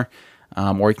there.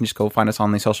 Or you can just go find us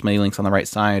on the social media links on the right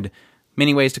side.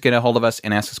 Many ways to get a hold of us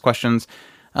and ask us questions.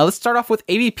 Let's start off with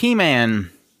AVP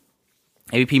Man.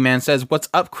 AVP Man says, "What's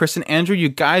up, Chris and Andrew? You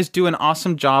guys do an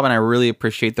awesome job, and I really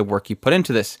appreciate the work you put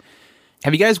into this.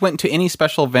 Have you guys went to any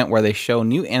special event where they show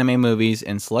new anime movies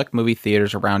in select movie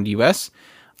theaters around US?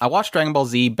 I watched Dragon Ball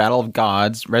Z Battle of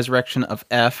Gods, Resurrection of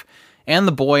F, and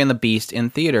The Boy and the Beast in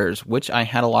theaters, which I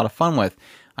had a lot of fun with.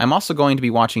 I'm also going to be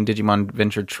watching Digimon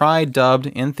Adventure Tri-dubbed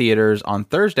in theaters on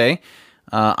Thursday.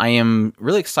 I'm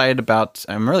really excited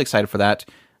for that.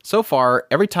 So far,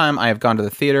 every time I have gone to the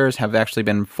theaters have actually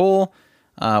been full,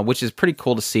 which is pretty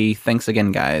cool to see. Thanks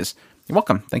again, guys." You're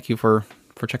welcome. Thank you for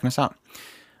checking us out.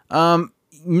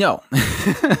 No,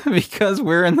 because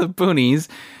we're in the boonies,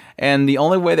 and the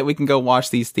only way that we can go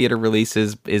watch these theater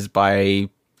releases is by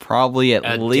probably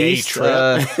at least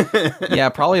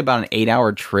probably about an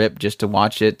 8-hour trip just to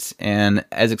watch it. And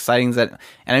as exciting as that,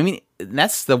 and I mean,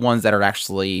 that's the ones that are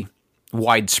actually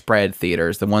widespread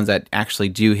theaters, the ones that actually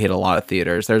do hit a lot of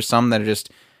theaters. There's some that are just,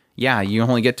 you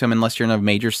only get to them unless you're in a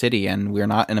major city, and we're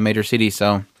not in a major city.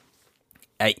 So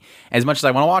as much as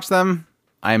I want to watch them,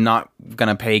 I'm not going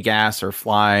to pay gas or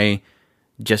fly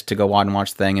just to go out and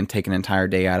watch the thing and take an entire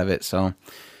day out of it. So,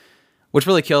 which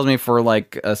really kills me for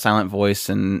like a Silent Voice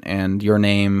and Your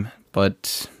Name,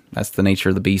 but that's the nature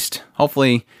of the beast.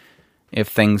 Hopefully, if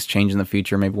things change in the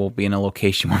future, maybe we'll be in a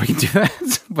location where we can do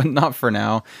that, but not for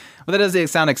now. But that does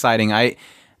sound exciting.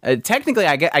 Technically,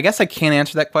 I guess I can't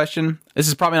answer that question. This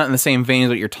is probably not in the same vein as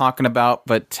what you're talking about,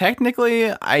 but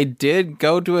technically, I did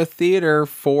go to a theater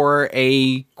for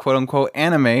a quote-unquote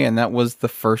anime, and that was the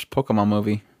first Pokemon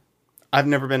movie. I've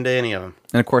never been to any of them.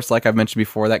 And of course, like I've mentioned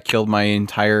before, that killed my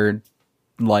entire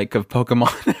like of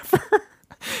Pokemon ever,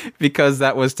 because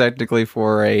that was technically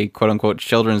for a quote-unquote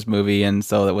children's movie, and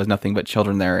so there was nothing but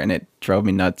children there, and it drove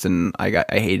me nuts, and I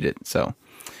hated it. So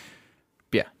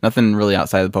yeah, nothing really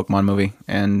outside of the Pokemon movie,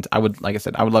 and I would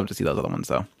love to see those other ones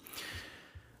though.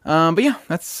 But yeah,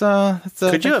 that's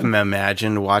Could you have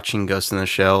imagined watching Ghost in the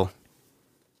Shell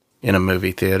in a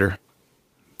movie theater?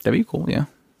 That'd be cool. Yeah,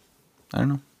 I don't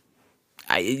know.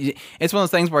 It's one of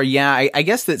those things where, I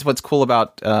guess that's what's cool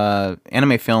about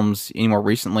anime films anymore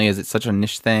recently is it's such a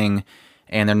niche thing,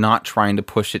 and they're not trying to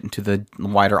push it into the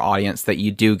wider audience, that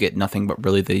you do get nothing but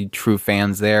really the true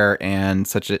fans there, and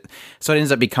so it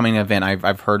ends up becoming an event.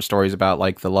 I've heard stories about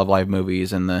like the Love Live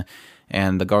movies and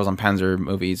the Girls on Panzer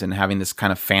movies, and having this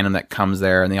kind of fandom that comes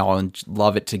there, and they all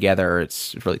love it together.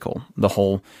 It's really cool. The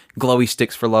whole glowy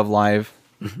sticks for Love Live,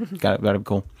 got it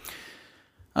cool.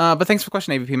 But thanks for the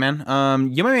question, AVP Man.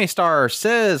 Yumeme Star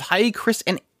says, "Hi, Chris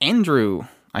and Andrew.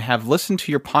 I have listened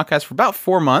to your podcast for about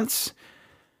 4 months.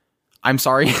 I'm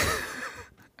sorry.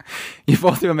 You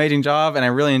both do an amazing job, and I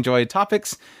really enjoy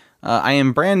topics. I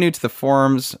am brand new to the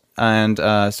forums, and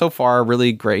so far,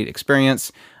 really great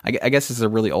experience. I guess this is a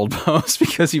really old post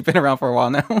because you've been around for a while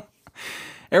now.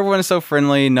 Everyone is so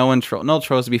friendly. No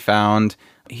trolls to be found.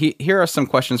 Here are some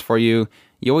questions for you.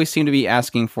 You always seem to be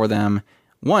asking for them.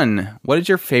 1, what is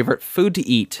your favorite food to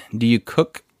eat? Do you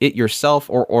cook it yourself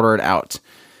or order it out?"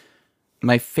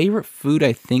 My favorite food,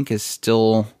 I think, is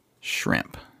still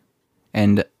shrimp.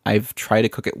 And I've tried to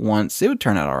cook it once. It would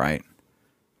turn out all right.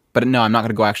 But no, I'm not going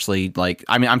to go actually,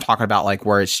 I'm talking about like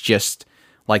where it's just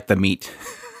like the meat.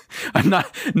 I'm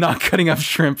not cutting up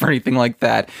shrimp or anything like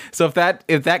that. So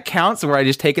if that counts, where I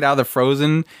just take it out of the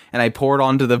frozen and I pour it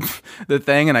onto the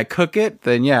thing and I cook it,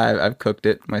 then yeah, I've cooked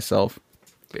it myself.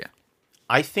 But yeah,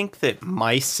 I think that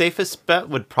my safest bet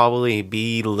would probably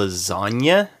be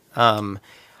lasagna.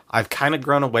 I've kind of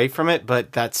grown away from it,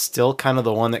 but that's still kind of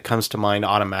the one that comes to mind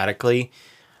automatically,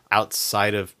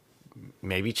 outside of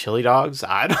maybe chili dogs.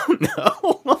 I don't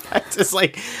know. It's just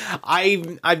like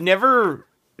I've never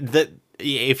that.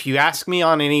 If you ask me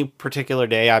on any particular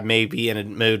day, I may be in a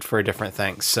mood for a different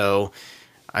thing. So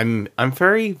I'm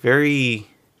very, very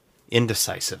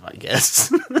indecisive, I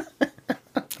guess.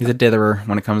 He's a ditherer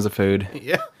when it comes to food.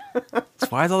 Yeah.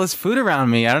 That's why is all this food around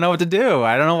me? I don't know what to do.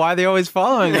 I don't know why they're always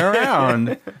following me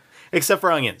around. Except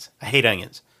for onions. I hate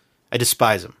onions. I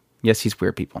despise them. Yes, he's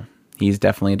weird, people. He's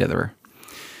definitely a ditherer.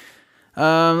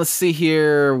 Let's see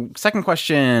here. Second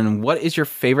question. What is your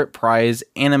favorite prize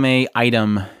anime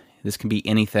item? This can be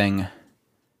anything.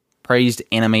 Praised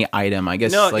anime item, I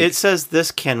guess. No, it says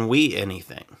this can we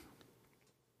anything.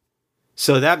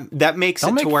 So that makes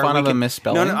don't it make to where fun we of can, a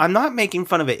misspelling. No, I'm not making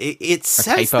fun of it. It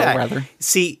says typo, that. rather.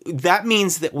 See, that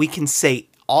means that we can say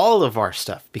all of our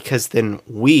stuff because then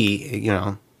we,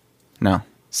 No.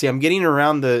 See, I'm getting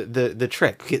around the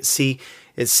trick. See,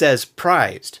 it says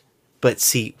prized, but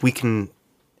see, we can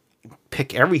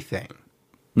pick everything.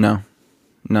 No,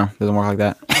 doesn't work like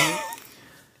that.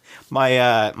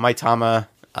 My Tama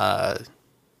Hime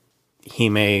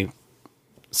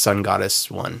Sun Goddess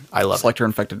one. I love Selector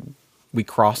infected. We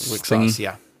cross thingy.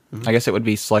 yeah. Mm-hmm. I guess it would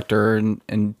be Selector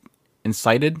and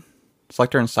Incited.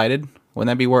 Selector Incited. Wouldn't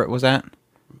that be where it was at?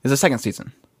 It's the second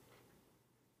season.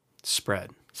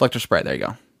 Spread. Selector Spread. There you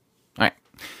go. All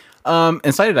right.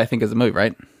 Incited, I think, is the movie,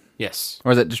 right? Yes.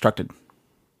 Or is it Destructed?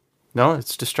 No,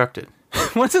 it's Destructed.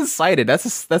 What's Incited?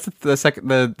 That's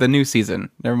the new season.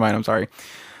 Never mind. I'm sorry.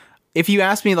 If you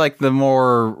ask me, like, the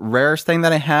more rarest thing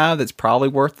that I have that's probably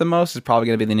worth the most is probably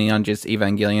going to be the Neon Genesis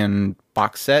Evangelion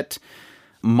box set.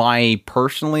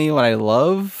 Personally, what I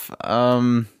love,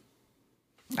 I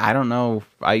don't know.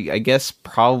 I guess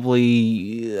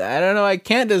probably, I don't know. I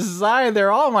can't decide.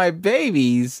 They're all my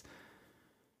babies.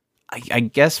 I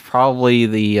guess probably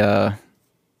the,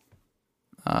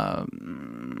 I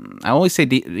always say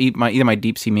either my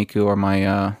Deep Sea Miku or my,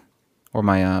 I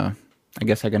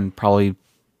guess I can probably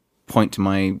point to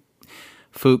my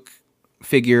Fook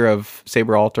figure of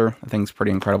Saber Altar. I think it's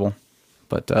pretty incredible.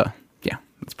 But yeah,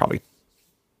 that's probably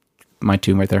my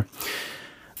two right there.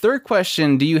 Third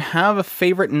question, do you have a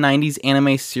favorite 90s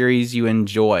anime series you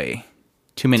enjoy?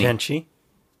 Too many. Tenchi.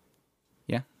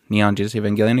 Yeah. Neon Genesis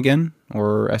Evangelion again?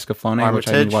 Or Escaflowne, which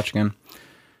I need to watch again.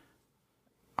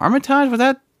 Armitage,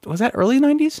 was that early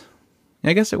 90s?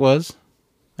 Yeah, I guess it was.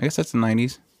 I guess that's the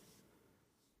 90s.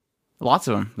 Lots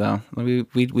of them, though. We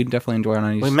definitely enjoy our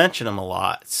 90s. We mention them a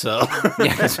lot, so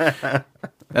yeah,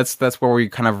 that's where we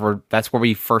that's where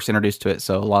we first introduced to it.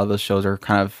 So a lot of those shows are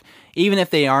kind of, even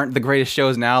if they aren't the greatest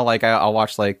shows now. Like I'll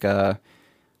watch like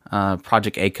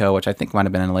Project A-ko, which I think might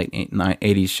have been a late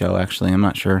 80s show. Actually, I'm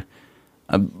not sure.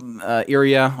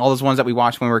 Iria, all those ones that we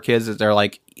watched when we were kids, they're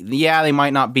like, yeah, they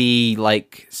might not be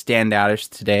like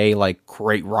standoutish today, like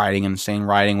great writing, insane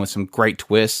writing with some great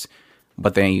twists,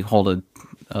 but they hold a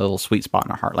little sweet spot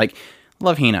in our heart. Like,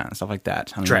 love Hina and stuff like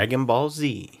that. Dragon Ball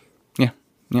Z. Yeah.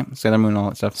 Sailor Moon and all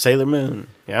that stuff. Sailor Moon.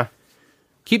 Yeah.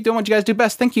 Keep doing what you guys do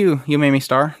best. Thank you, You Made Me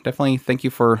Star. Definitely thank you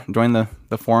for joining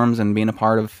the forums and being a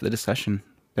part of the discussion.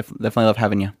 Definitely love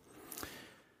having you.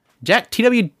 Jack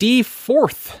TWD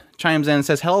 4th chimes in and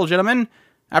says, hello, gentlemen.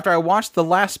 After I watched the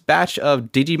last batch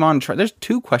of Digimon Tri... There's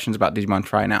two questions about Digimon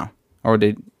Tri now.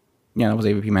 Yeah, that was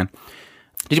AVP Man.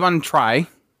 Digimon Tri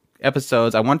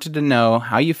episodes, I wanted to know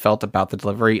how you felt about the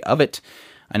delivery of it.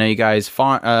 I know you guys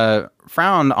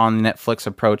frowned on the Netflix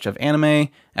approach of anime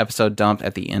episode dumped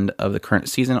at the end of the current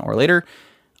season or later.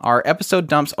 Are episode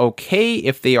dumps okay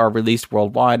if they are released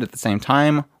worldwide at the same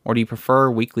time, or do you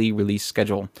prefer weekly release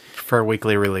schedule? Prefer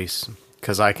weekly release,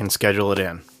 because I can schedule it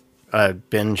in.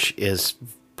 Binge is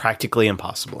practically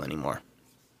impossible anymore.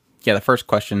 Yeah, the first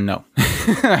question, no.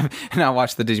 And I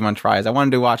watched the Digimon Tries. I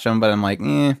wanted to watch them, but I'm like,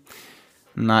 I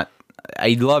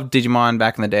loved Digimon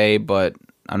back in the day, but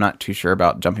I'm not too sure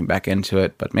about jumping back into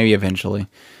it, but maybe eventually.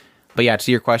 But yeah,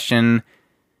 to your question,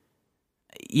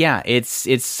 yeah,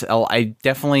 I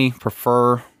definitely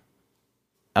prefer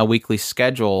a weekly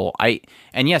schedule.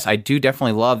 Yes, I do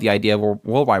definitely love the idea of a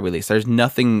worldwide release. There's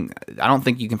nothing, I don't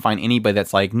think you can find anybody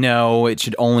that's like, no, it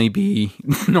should only be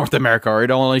North America, or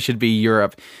it only should be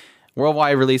Europe.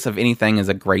 Worldwide release of anything is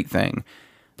a great thing.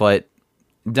 But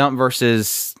dump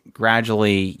versus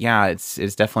gradually, yeah, it's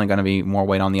definitely going to be more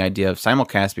weight on the idea of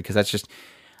simulcast, because that's just,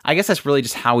 I guess that's really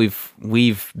just how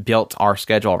we've built our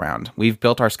schedule around. We've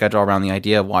built our schedule around the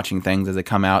idea of watching things as they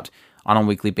come out on a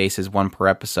weekly basis, one per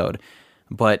episode.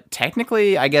 But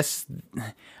technically, I guess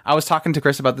I was talking to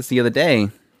Chris about this the other day,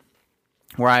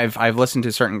 where I've listened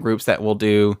to certain groups that will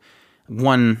do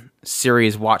one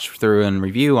series watch through and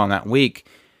review on that week.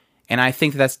 And I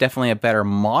think that's definitely a better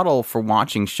model for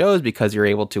watching shows because you're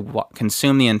able to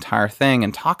consume the entire thing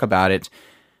and talk about it.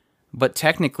 But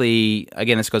technically,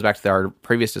 again, this goes back to our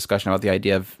previous discussion about the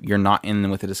idea of you're not in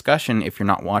with the discussion if you're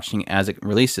not watching as it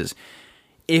releases.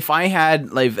 If I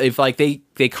had, like, if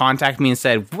they contact me and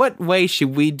said, what way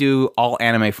should we do all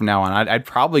anime from now on? I'd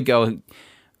probably go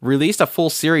release a full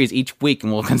series each week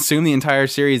and we'll consume the entire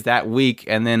series that week.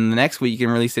 And then the next week you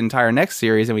can release the entire next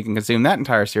series and we can consume that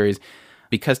entire series.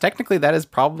 Because technically that is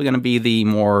probably going to be the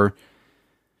more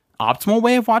optimal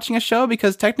way of watching a show.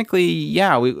 Because technically,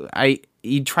 yeah,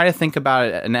 you try to think about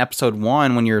it in episode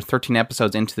 1 when you're 13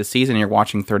 episodes into the season and you're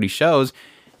watching 30 shows,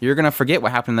 you're going to forget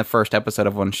what happened in the first episode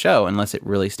of one show unless it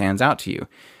really stands out to you.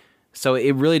 So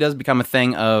it really does become a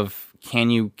thing of,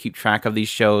 can you keep track of these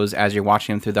shows as you're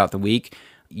watching them throughout the week?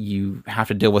 You have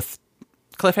to deal with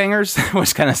cliffhangers,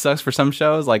 which kind of sucks for some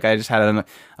shows. Like I just had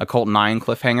a Cult 9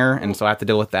 cliffhanger, and so I have to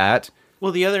deal with that.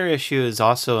 Well, the other issue is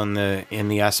also in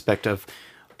the aspect of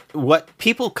what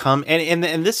people come and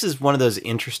this is one of those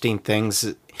interesting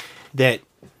things that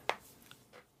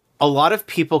a lot of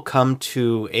people come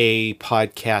to a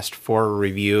podcast for a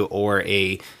review or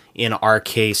in our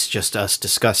case, just us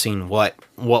discussing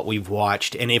what we've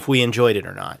watched and if we enjoyed it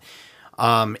or not.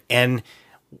 And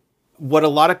what a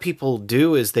lot of people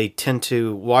do is they tend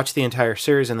to watch the entire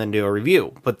series and then do a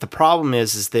review. But the problem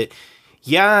is that,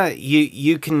 yeah,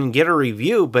 you can get a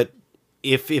review, but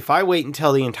if I wait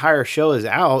until the entire show is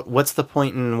out, what's the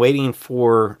point in waiting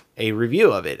for a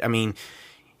review of it? I mean,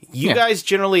 you guys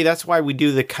generally, that's why we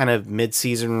do the kind of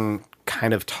mid-season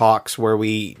kind of talks where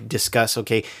we discuss,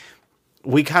 okay,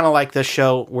 we kind of like this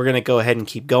show. We're going to go ahead and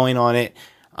keep going on it.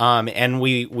 And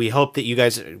we hope that you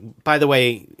guys, by the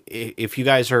way, if you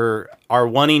guys are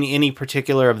wanting any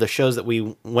particular of the shows that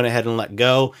we went ahead and let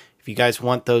go, if you guys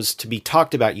want those to be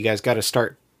talked about, you guys got to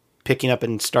start picking up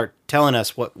and start telling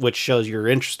us which shows you're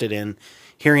interested in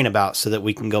hearing about so that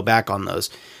we can go back on those.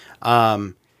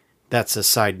 That's a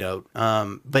side note.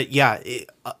 But yeah,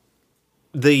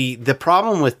 the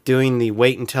problem with doing the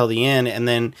wait until the end and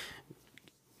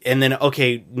then,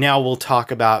 okay, now we'll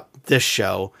talk about this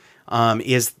show,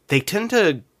 is they tend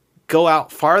to go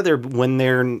out farther when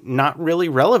they're not really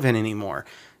relevant anymore.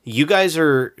 You guys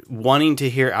are wanting to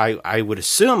hear, I would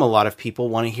assume a lot of people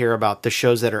want to hear about the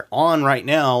shows that are on right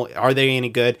now. Are they any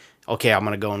good? Okay, I'm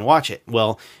going to go and watch it.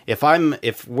 Well,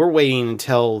 if we're waiting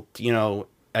until,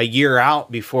 a year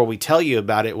out before we tell you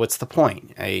about it, what's the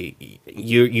point?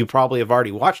 You probably have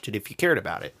already watched it if you cared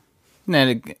about it.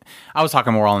 I was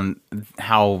talking more on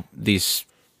how these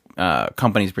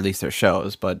companies release their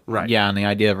shows, but right. Yeah, and the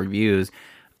idea of reviews,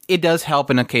 it does help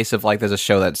in a case of like there's a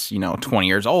show that's 20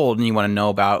 years old and you want to know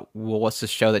about, well, what's this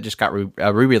show that just got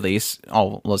re-release?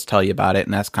 Oh, let's tell you about it,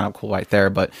 and that's kind of cool right there.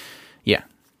 But yeah,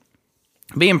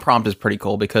 being prompt is pretty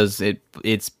cool because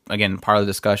it's again part of the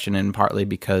discussion and partly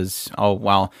because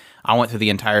I went through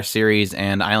the entire series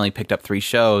and I only picked up 3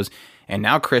 shows. And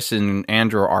now Chris and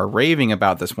Andrew are raving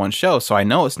about this one show, so I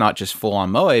know it's not just full-on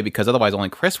moe, because otherwise only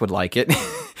Chris would like it.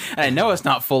 And I know it's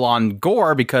not full-on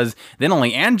gore, because then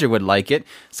only Andrew would like it.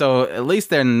 So at least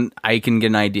then I can get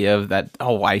an idea of that,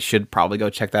 I should probably go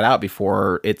check that out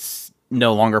before it's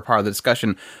no longer part of the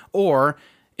discussion. Or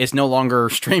it's no longer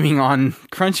streaming on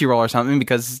Crunchyroll or something,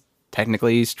 because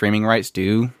technically streaming rights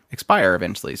do expire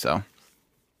eventually. So,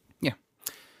 yeah.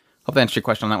 Hope that answered your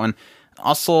question on that one.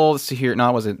 Also, let's see here. No,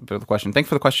 that wasn't the question. Thanks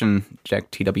for the question,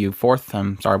 Jack TW4th.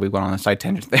 I'm sorry we went on a side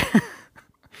tangent there.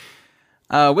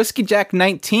 Whiskey Jack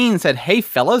 19 said, "Hey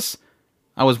fellas,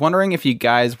 I was wondering if you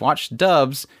guys watch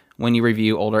dubs when you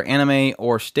review older anime,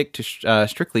 or stick to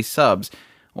strictly subs,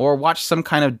 or watch some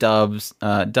kind of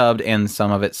dubbed and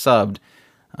some of it subbed.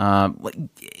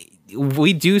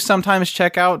 We do sometimes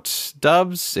check out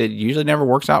dubs. It usually never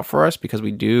works out for us because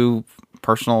we do."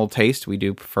 Personal taste, we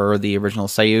do prefer the original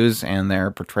seiyus and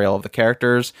their portrayal of the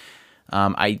characters.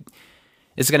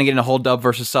 It's going to get in a whole dub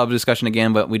versus sub discussion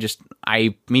again, but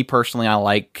me personally, I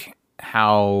like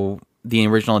how the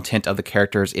original intent of the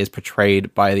characters is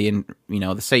portrayed by the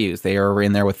seiyus. They are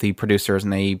in there with the producers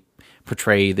and they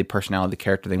portray the personality of the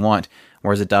character they want.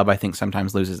 Whereas a dub, I think,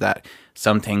 sometimes loses that.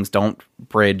 Some things don't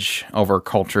bridge over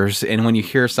cultures, and when you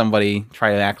hear somebody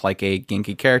try to act like a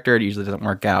Genki character, it usually doesn't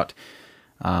work out.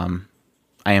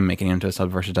 I am making it into a sub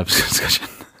versus dub discussion.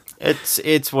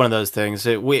 It's one of those things.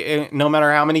 No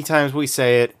matter how many times we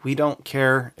say it, we don't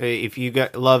care. If you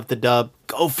love the dub,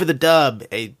 go for the dub.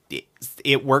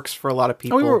 It works for a lot of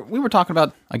people. We were talking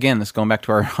about, again, this going back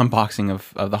to our unboxing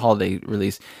of the holiday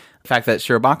release, the fact that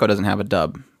Shirobako doesn't have a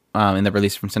dub in the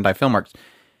release from Sentai Filmworks.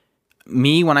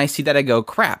 Me, when I see that, I go,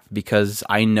 crap, because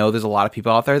I know there's a lot of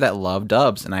people out there that love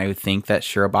dubs, and I think that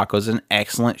Shirobako is an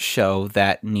excellent show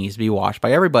that needs to be watched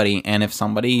by everybody. And if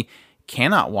somebody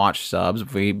cannot watch subs,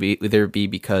 either be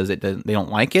because they don't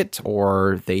like it,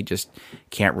 or they just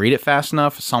can't read it fast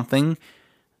enough, something,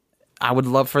 I would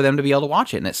love for them to be able to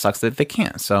watch it, and it sucks that they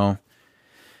can't. So,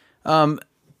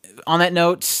 on that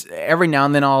note, every now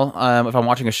and then I'll, if I'm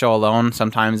watching a show alone,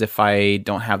 sometimes if I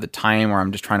don't have the time or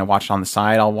I'm just trying to watch it on the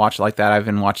side, I'll watch it like that. I've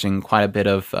been watching quite a bit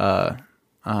of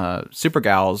Super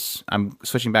Gals. I'm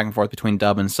switching back and forth between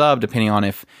dub and sub, depending on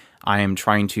if I am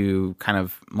trying to kind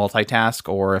of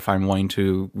multitask or if I'm wanting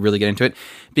to really get into it.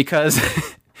 Because,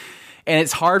 and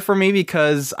it's hard for me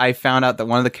because I found out that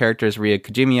one of the characters is Ria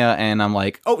Kajimiya, and I'm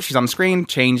like, oh, she's on the screen,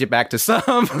 change it back to sub.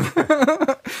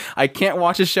 I can't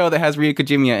watch a show that has Ria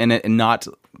Kajimiya in it and not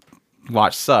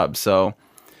watch sub. So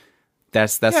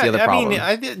that's the other problem.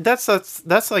 I mean, that's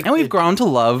like, and we've grown to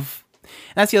love. And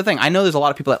that's the other thing. I know there's a lot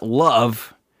of people that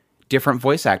love different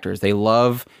voice actors. They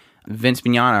love Vince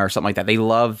Mignogna or something like that. They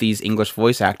love these English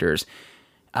voice actors.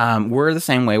 We're the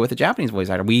same way with the Japanese voice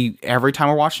actor. Every time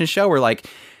we're watching a show, we're like,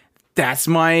 that's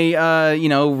my,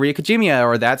 Ria Kajimiya,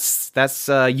 or that's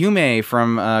Yume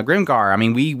from Grimgar. I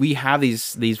mean, we have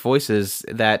these voices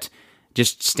that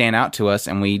just stand out to us,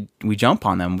 and we jump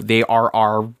on them. They are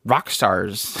our rock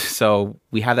stars, so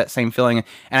we have that same feeling.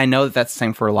 And I know that that's the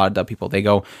same for a lot of dub people. They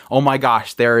go, oh my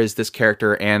gosh, there is this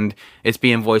character, and it's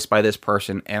being voiced by this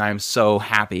person, and I'm so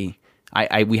happy.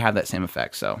 We have that same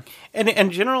effect. So,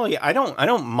 and generally, I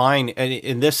don't mind.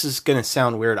 And this is going to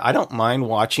sound weird. I don't mind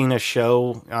watching a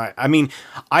show. I mean,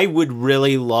 I would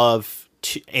really love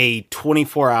a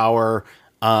 24-hour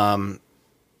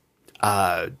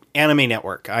anime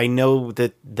network. I know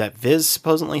that Viz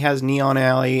supposedly has Neon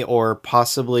Alley, or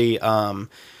possibly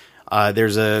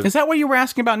there's a. Is that what you were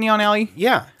asking about, Neon Alley?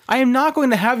 Yeah, I am not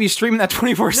going to have you streaming that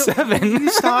 24/7.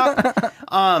 Stop.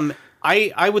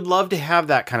 I would love to have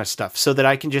that kind of stuff so that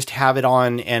I can just have it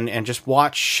on and just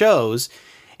watch shows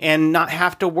and not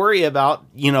have to worry about,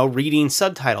 reading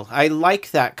subtitles. I like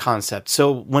that concept.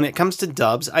 So when it comes to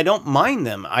dubs, I don't mind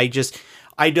them. I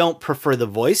don't prefer the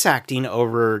voice acting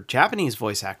over Japanese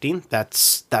voice acting.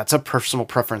 That's a personal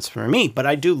preference for me, but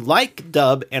I do like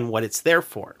dub and what it's there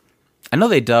for. I know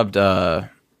they dubbed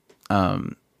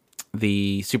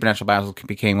the supernatural battles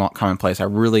became commonplace. I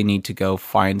really need to go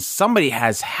find, somebody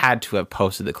has had to have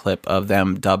posted the clip of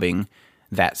them dubbing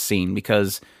that scene,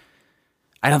 because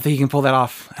I don't think you can pull that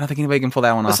off. I don't think anybody can pull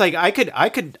that one off. It's like I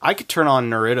could turn on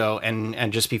Naruto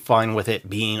and just be fine with it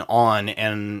being on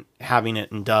and having it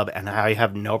in dub, and I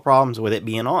have no problems with it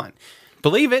being on.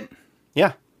 Believe it.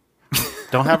 Yeah.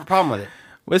 Don't have a problem with it.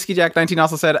 Whiskey Jack 19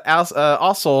 also said,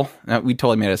 also, we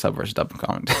totally made a sub versus dub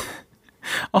comment.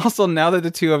 Also, now that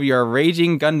the two of you are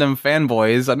raging Gundam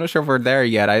fanboys, I'm not sure if we're there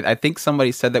yet. I think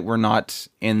somebody said that we're not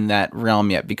in that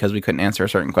realm yet because we couldn't answer a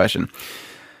certain question.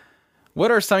 What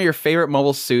are some of your favorite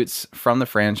mobile suits from the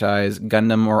franchise,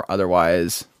 Gundam or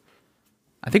otherwise?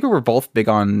 I think we were both big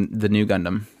on the new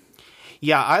Gundam.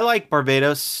 Yeah, I like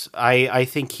Barbados. I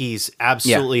think he's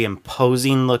absolutely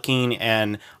imposing looking,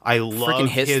 and I love freaking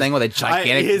his thing with a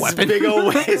gigantic weapon.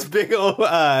 His big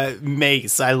old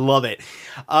mace. I love it.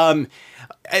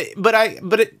 But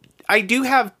I do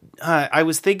have. I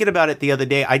was thinking about it the other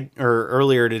day, or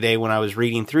earlier today when I was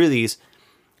reading through these.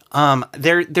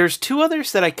 There's two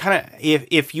others that I kind of,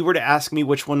 if you were to ask me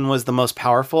which one was the most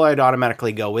powerful, I'd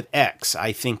automatically go with X.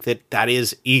 I think that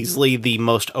is easily the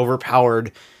most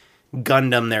overpowered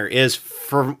Gundam there is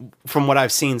from what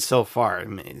I've seen so far. I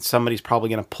mean, somebody's probably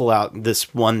going to pull out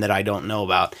this one that I don't know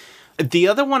about. The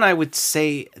other one I would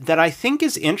say that I think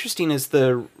is interesting is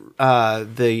this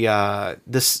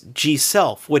G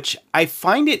Self, which I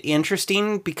find it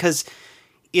interesting because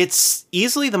it's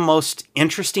easily the most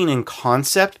interesting in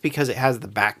concept because it has the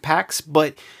backpacks,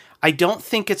 but I don't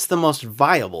think it's the most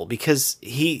viable because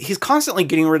he's constantly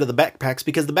getting rid of the backpacks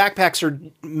because the backpacks are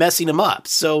messing him up.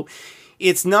 So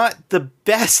it's not the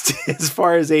best as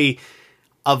far as a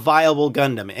viable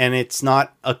Gundam, and it's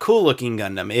not a cool looking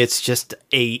Gundam. It's just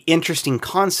a interesting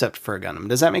concept for a Gundam.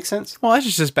 Does that make sense? Well, that's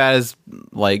just as bad as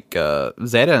like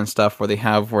Zeta and stuff where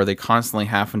they constantly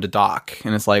having to dock,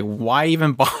 and it's like, why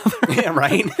even bother? Yeah,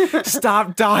 right.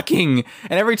 Stop docking.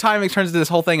 And every time it turns into this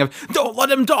whole thing of don't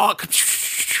let him dock.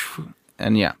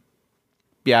 And yeah,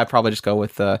 I'd probably just go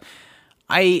with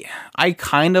I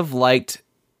kind of liked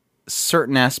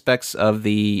certain aspects of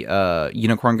the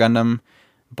Unicorn Gundam,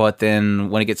 but then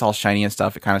when it gets all shiny and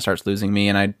stuff, it kind of starts losing me,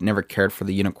 and I never cared for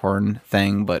the Unicorn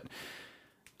thing, but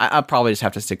I'll probably just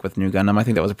have to stick with New Gundam. I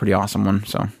think that was a pretty awesome one,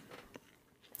 so...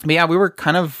 But yeah, we were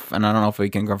kind of, and I don't know if we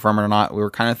can confirm it or not, we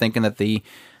were kind of thinking that the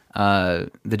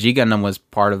G Gundam was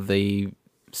part of the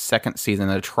second season,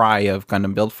 the try of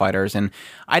Gundam Build Fighters, and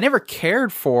I never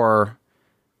cared for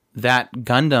that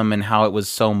Gundam and how it was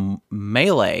so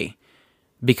melee,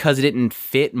 because it didn't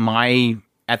fit my,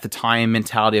 at the time,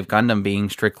 mentality of Gundam being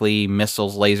strictly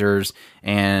missiles, lasers,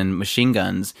 and machine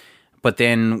guns. But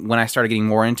then when I started getting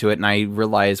more into it, and I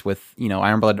realized with,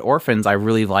 Iron-Blooded Orphans, I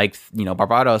really liked,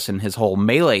 Barbados and his whole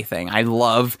melee thing. I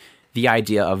love the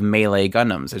idea of melee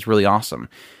Gundams. It's really awesome.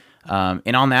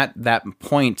 And on that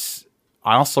point,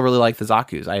 I also really like the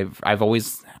Zaku's. I've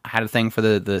always had a thing for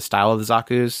the style of the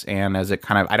Zaku's, and as it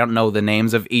kind of, I don't know the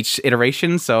names of each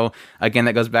iteration, so again,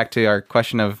 that goes back to our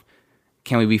question of,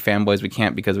 can we be fanboys? We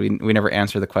can't, because we never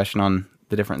answer the question on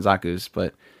the different Zaku's,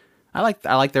 but... I like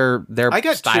their I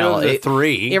got style. 2 of the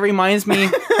 3. It reminds me.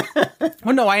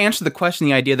 Well, no, I answered the question.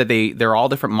 The idea that they're all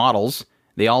different models.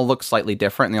 They all look slightly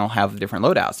different, and they all have different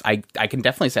loadouts. I can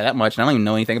definitely say that much. And I don't even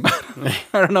know anything about them.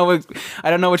 I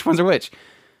don't know which ones are which.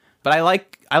 But I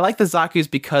like the Zaku's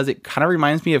because it kind of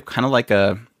reminds me of kind of like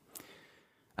a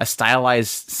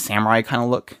stylized samurai kind of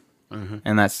look,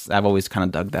 and I've always kind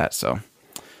of dug that. So,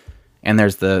 and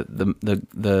there's the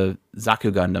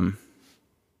Zaku Gundam.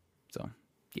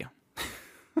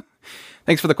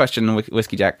 Thanks for the question,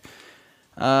 Whiskey Jack.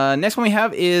 Next one we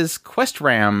have is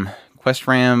QuestRam.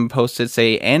 QuestRam posted,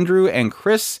 say, Andrew and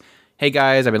Chris, hey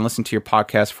guys, I've been listening to your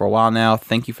podcast for a while now.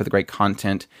 Thank you for the great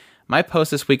content. My post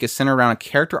this week is centered around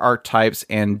character archetypes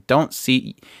and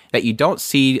you don't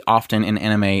see often in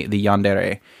anime, the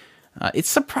Yandere. It's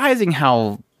surprising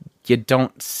how you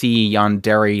don't see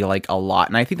Yandere like a lot,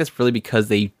 and I think that's really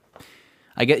because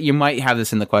I get you might have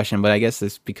this in the question, but I guess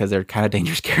it's because they're kind of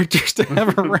dangerous characters to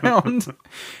have around,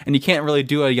 and you can't really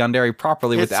do a Yandere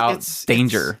properly without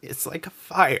danger. It's like a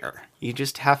fire. You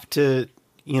just have to,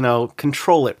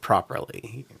 control it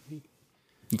properly.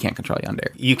 You can't control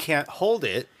Yandere. You can't hold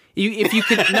it. If you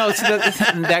could, no. So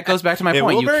that goes back to my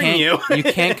point. You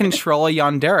can't control a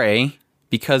Yandere,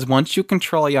 because once you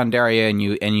control a Yandere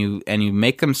and you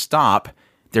make them stop,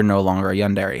 they're no longer a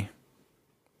Yandere.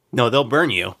 No, they'll burn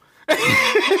you.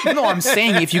 No, I'm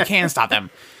saying if you can stop them.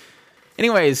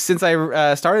 Anyways, since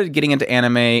I started getting into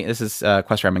anime, this is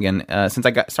QuestRam again. Since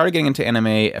I started getting into anime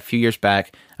a few years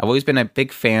back, I've always been a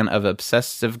big fan of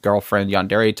obsessive girlfriend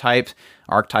Yandere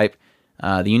archetype.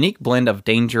 The unique blend of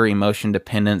danger, emotion,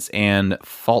 dependence, and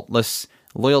faultless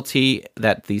loyalty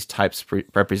that these types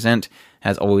represent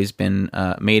has always been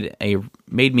made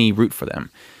me root for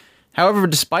them. However,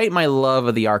 despite my love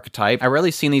of the archetype, I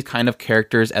rarely see these kind of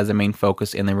characters as a main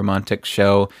focus in the romantic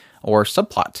show or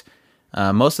subplot.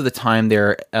 Most of the time,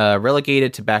 they're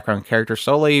relegated to background characters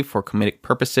solely for comedic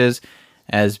purposes,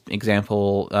 as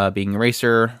example, being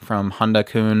Eraser from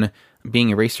Honda-kun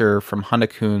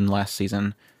last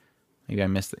season. Maybe I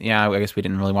missed it. Yeah, I guess we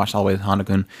didn't really watch all the way with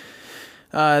Honda-kun.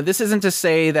 This isn't to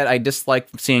say that I dislike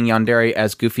seeing Yandere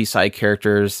as goofy side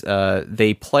characters.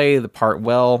 They play the part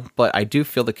well, but I do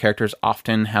feel the characters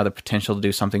often have the potential to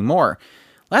do something more.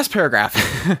 Last paragraph.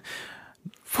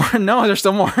 No, there's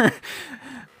still more.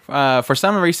 For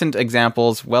some recent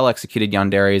examples, well-executed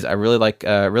Yanderes, I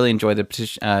really enjoy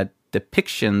the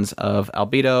depictions of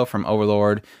Albedo from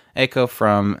Overlord, Echo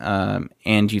from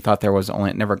And You Thought There Was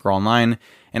Only Never a Girl Online,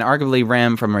 and arguably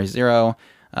Ram from Re:Zero.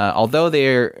 Although they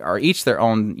are each their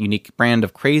own unique brand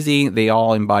of crazy, they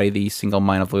all embody the single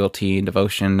mind of loyalty and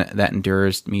devotion that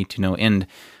endures me to no end.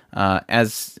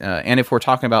 And if we're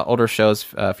talking about older shows,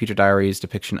 Future Diaries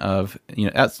depiction of,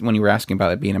 that's when you were asking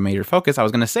about it being a major focus, I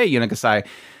was going to say Unigasai.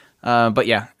 But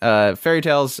yeah, Fairy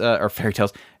Tales.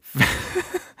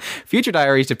 Future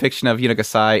Diaries depiction of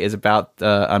Unigasai is about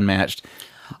unmatched.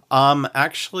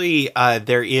 Actually,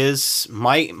 there is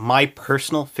my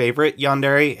personal favorite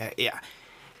Yandere. Yeah.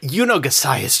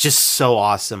 Gasai is just so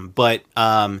awesome, but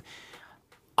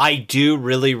I do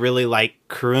really, really like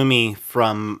Kurumi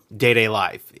from Day Day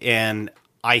Life, and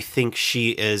I think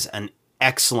she is an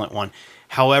excellent one.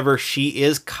 However, she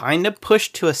is kind of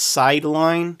pushed to a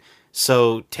sideline,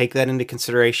 so take that into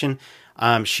consideration.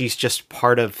 She's just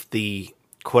part of the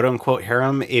quote-unquote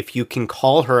harem, if you can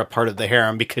call her a part of the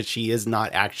harem, because she is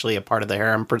not actually a part of the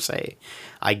harem per se,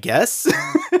 I guess.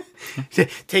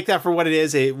 Take that for what it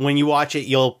is. When you watch it,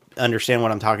 you'll understand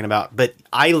what I'm talking about. But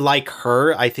I like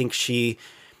her. I think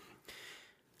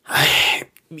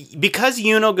because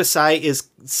Yuno Gasai is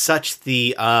such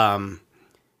the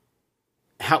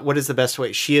what is the best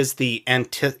way? She is the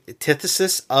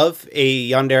antithesis of a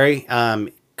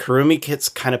yandere. Kurumi gets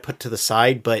kind of put to the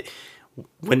side, but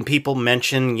when people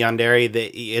mention yandere,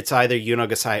 it's either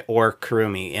Yunogasai or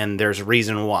Kurumi, and there's a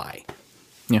reason why.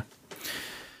 Yeah.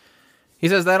 He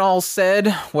says, that all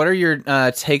said, what are your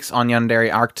takes on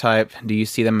yandere archetype? Do you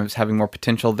see them as having more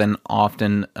potential than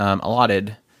often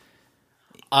allotted?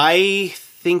 I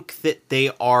think that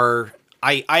they are...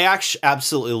 I actually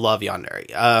absolutely love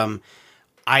yandere.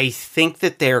 I think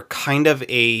that they're kind of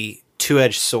a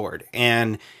two-edged sword,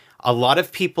 and a lot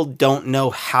of people don't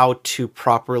know how to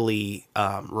properly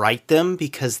write them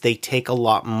because they take a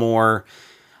lot more...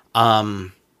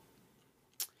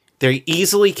 they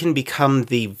easily can become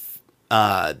the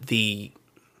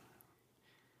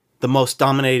most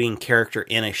dominating character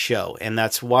in a show, and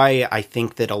that's why I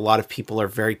think that a lot of people are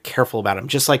very careful about them.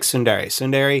 Just like tsundere.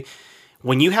 Tsundere,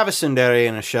 when you have a tsundere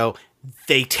in a show,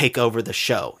 they take over the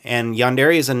show, and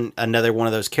yandere is another one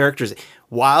of those characters.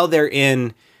 While they're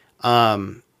in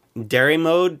dere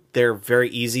mode, they're very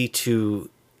easy to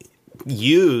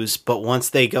use, but once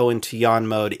they go into yan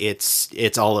mode,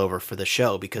 it's all over for the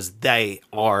show because they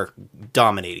are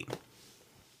dominating.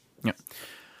 Yeah.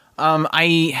 I'm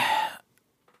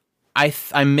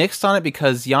mixed on it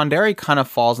because yandere kind of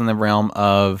falls in the realm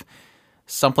of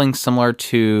something similar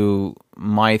to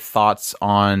my thoughts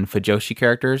on Fujoshi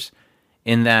characters,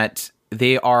 in that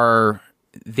they were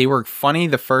funny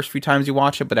the first few times you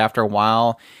watch it, but after a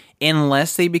while,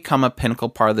 unless they become a pinnacle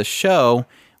part of the show,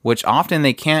 which often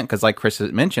they can't, because like Chris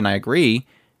mentioned, I agree,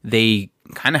 they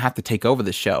kind of have to take over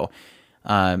the show.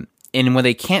 And when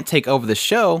they can't take over the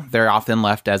show, they're often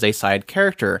left as a side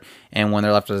character. And when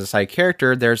they're left as a side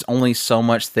character, there's only so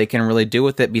much they can really do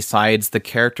with it besides the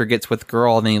character gets with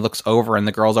girl, and then he looks over and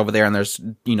the girl's over there and there's,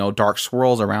 dark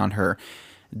swirls around her.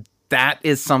 That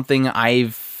is something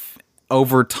I've,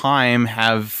 over time,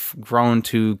 have grown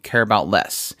to care about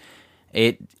less.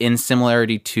 It, in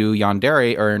similarity to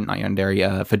yandere, or not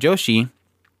yandere, Fujoshi,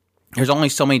 there's only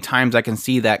so many times I can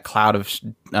see that cloud of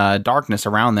darkness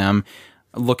around them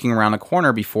looking around a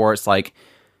corner before it's like,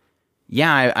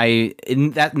 yeah,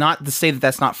 that not to say that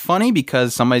that's not funny,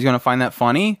 because somebody's going to find that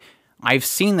funny. I've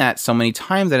seen that so many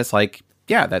times that it's like,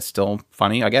 yeah, that's still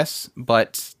funny, I guess,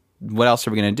 but what else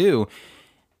are we going to do?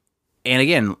 And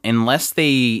again, unless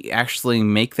they actually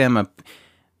make them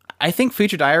I think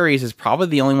Future Diaries is probably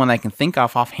the only one I can think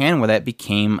of offhand where that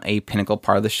became a pinnacle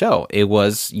part of the show. It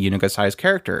was Yunogasai's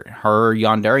character. Her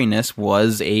yandere-ness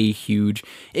was a huge...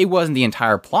 It wasn't the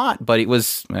entire plot, but it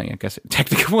was... I guess it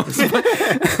technically was. But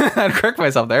I had to correct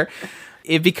myself there.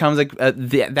 It becomes like...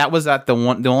 that was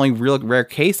the only real rare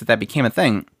case that became a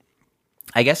thing.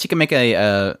 I guess you can make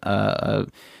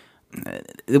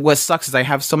what sucks is I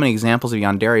have so many examples of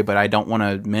yandere, but I don't want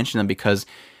to mention them because...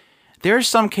 There are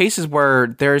some cases where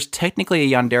there's technically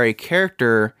a yandere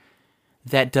character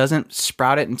that doesn't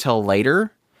sprout it until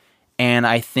later, and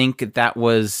I think that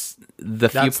was the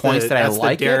few points that I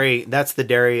like it. That's the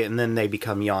dere, and then they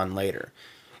become yan later,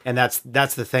 and that's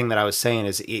the thing that I was saying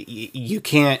is you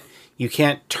can't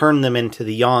turn them into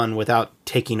the yan without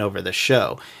taking over the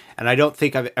show, and I don't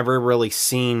think I've ever really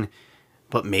seen,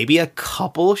 but maybe a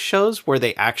couple of shows where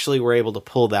they actually were able to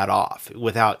pull that off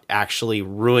without actually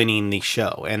ruining the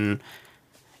show.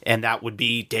 And that would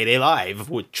be Day Day Live,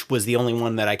 which was the only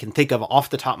one that I can think of off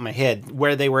the top of my head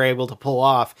where they were able to pull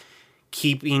off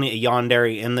keeping a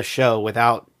yandere in the show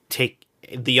without the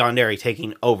yandere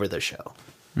taking over the show.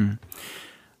 Mm.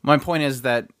 My point is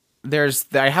that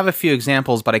I have a few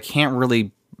examples, but I can't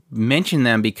really mention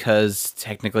them because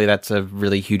technically that's a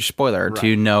really huge spoiler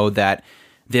to know that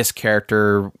this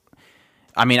character,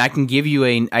 I mean, I can give you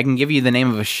the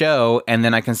name of a show, and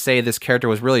then I can say this character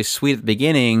was really sweet at the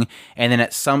beginning, and then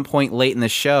at some point late in the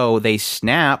show they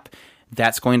snap.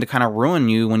 That's going to kind of ruin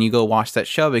you when you go watch that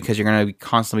show because you're going to be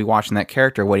constantly watching that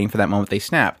character, waiting for that moment they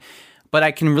snap. But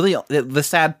I can really, the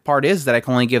sad part is that I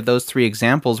can only give those three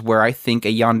examples where I think a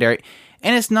yandere,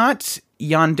 and it's not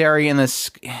yandere in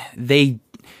this,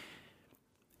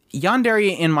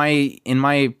 yandere in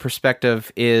my perspective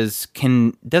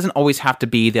doesn't always have to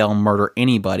be they'll murder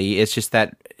anybody. It's just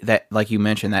that like you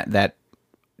mentioned that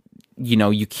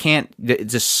you can't,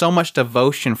 there's just so much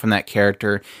devotion from that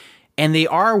character, and they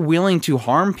are willing to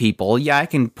harm people. Yeah, I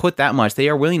can put that much. They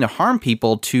are willing to harm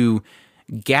people to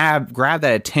grab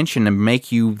that attention and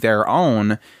make you their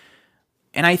own.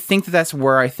 And I think that's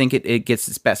where I think it gets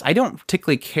its best. I don't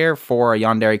particularly care for a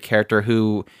yandere character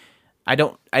who I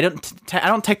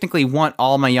don't technically want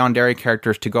all my yandere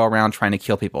characters to go around trying to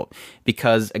kill people,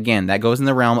 because again, that goes in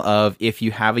the realm of if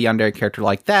you have a yandere character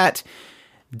like that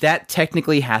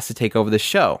technically has to take over the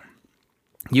show.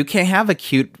 You can't have a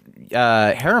cute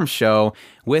harem show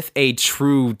with a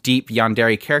true deep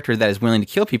yandere character that is willing to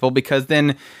kill people, because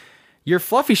then your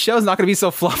fluffy show is not going to be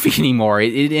so fluffy anymore.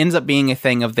 It ends up being a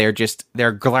thing of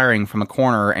they're glaring from a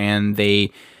corner, and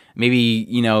they maybe,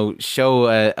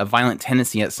 show a violent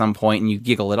tendency at some point, and you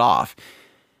giggle it off.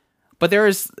 But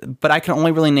I can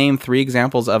only really name 3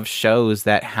 examples of shows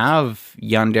that have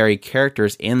yandere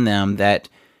characters in them that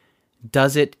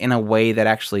does it in a way that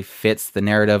actually fits the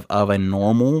narrative of a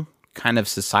normal kind of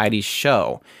society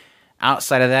show.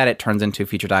 Outside of that, it turns into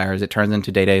Featured Hours, it turns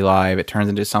into Day Day Live, it turns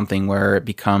into something where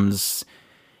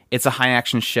it's a high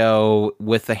action show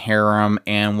with a harem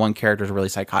and one character is really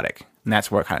psychotic. And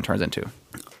that's where it kind of turns into.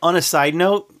 On a side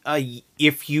note,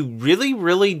 if you really,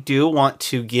 really do want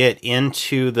to get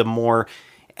into the more,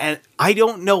 and I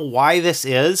don't know why this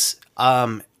is,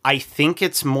 I think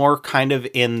it's more kind of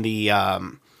in the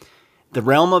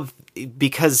realm of,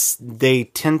 because they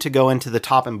tend to go into the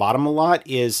top and bottom a lot,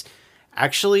 is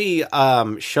actually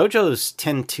shoujos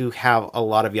tend to have a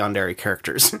lot of yandere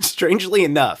characters. Strangely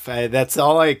enough, that's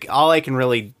all I can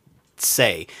really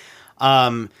say.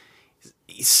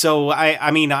 So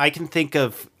I mean, I can think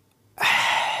of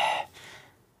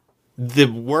the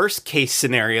worst case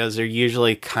scenarios are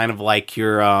usually kind of like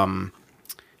your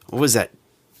what was that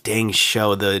dang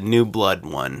show, the New Blood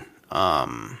one,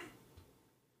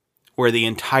 where the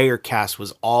entire cast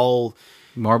was all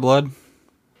More Blood?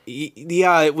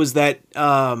 Yeah, it was that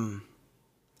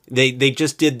they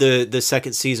just did the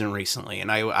second season recently,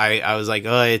 and I was like,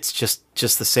 oh, it's just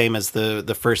the same as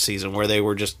the first season, where they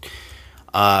were just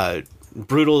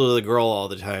brutal to the girl all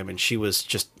the time, and she was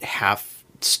just half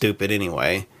stupid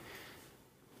anyway.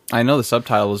 I know the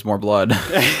subtitle was More Blood.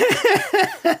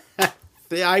 I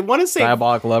want to say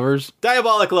Diabolic Lovers.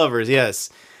 Diabolic Lovers, yes.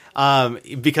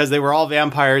 Because they were all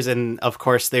vampires, and of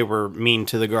course they were mean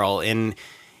to the girl, and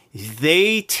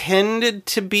they tended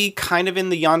to be kind of in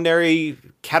the yandere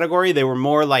category. They were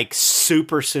more like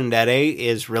super tsundere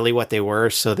is really what they were.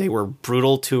 So they were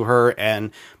brutal to her,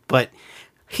 but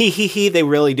they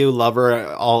really do love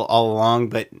her all along.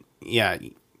 But yeah,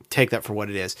 take that for what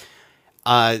it is.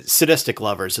 Sadistic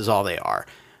lovers is all they are.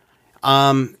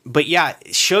 But yeah,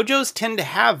 shoujos tend to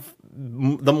have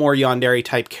the more yandere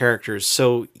type characters.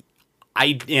 So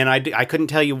I couldn't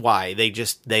tell you why.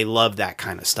 They love that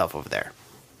kind of stuff over there.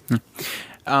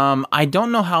 I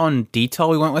don't know how in detail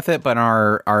we went with it, but in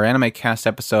our anime cast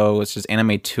episode, which is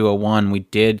Anime 201, we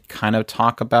did kind of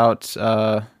talk about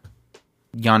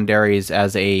yanderes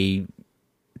as a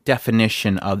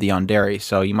definition of the yandere,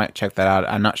 so you might check that out.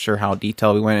 I'm not sure how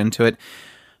detailed we went into it,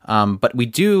 but we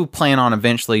do plan on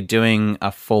eventually doing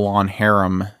a full-on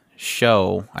harem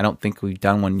show. I don't think we've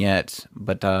done one yet,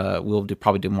 but we'll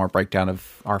probably do more breakdown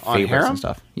of our favorites and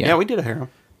stuff. Yeah, we did a harem.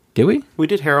 Did we? We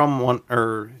did harem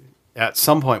at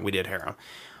some point we did harem.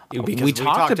 Because we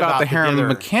talked about the harem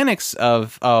mechanics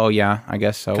of... Oh, yeah, I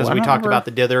guess so. Because we talked about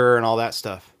the dither and all that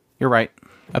stuff. You're right.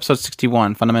 Episode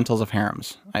 61, Fundamentals of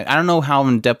Harems. I don't know how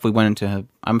in depth we went into...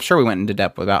 I'm sure we went into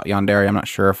depth about yandere. I'm not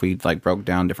sure if we broke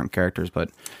down different characters, but...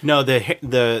 No, the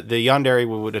yandere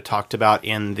we would have talked about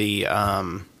in the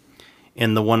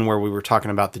one where we were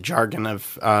talking about the jargon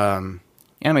of...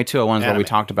 Anime 201 is where we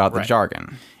talked about the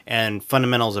jargon. And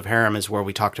Fundamentals of Harem is where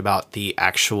we talked about the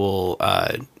actual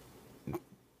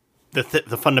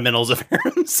the fundamentals of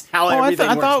harems. I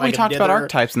thought we talked about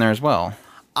archetypes in there as well.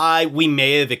 We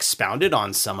may have expounded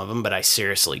on some of them, but I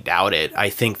seriously doubt it. I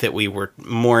think that we were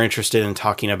more interested in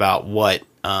talking about what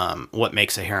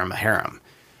makes a harem a harem.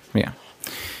 Yeah.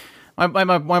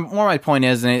 My point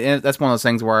is, and that's one of those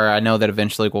things where I know that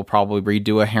eventually we'll probably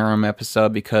redo a harem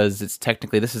episode, because it's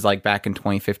technically, this is like back in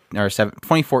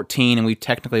 2014, and we've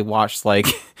technically watched like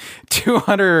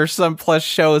 200 or some plus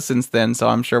shows since then, so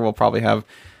I'm sure we'll probably have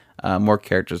more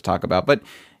characters to talk about. But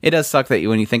it does suck that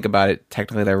when you think about it,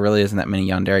 technically there really isn't that many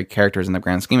yandere characters in the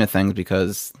grand scheme of things,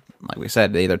 because, like we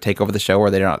said, they either take over the show or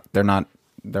they're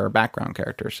a background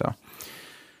character, so...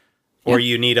 Or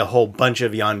you need a whole bunch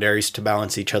of yanderes to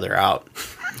balance each other out.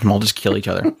 And we'll just kill each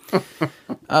other.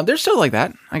 They're still like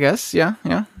that, I guess. Yeah.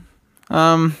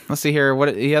 Let's see here.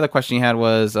 What the other question you had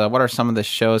was, what are some of the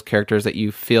show's characters that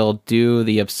you feel do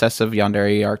the obsessive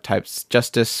yandere archetypes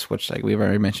justice? Which, like we've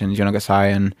already mentioned,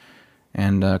 Yonagasai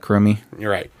and Kurumi. You're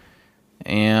right.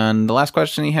 And the last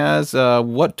question he has,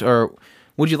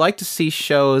 would you like to see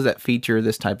shows that feature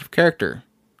this type of character,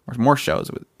 or more shows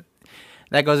with?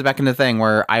 That goes back into the thing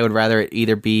where I would rather it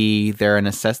either be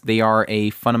they are a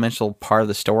fundamental part of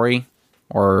the story,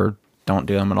 or don't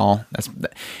do them at all.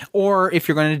 Or if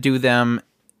you're going to do them,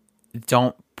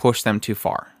 don't push them too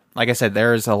far. Like I said,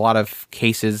 there's a lot of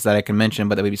cases that I can mention,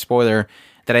 but that would be spoiler,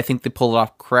 that I think they pulled it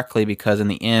off correctly, because in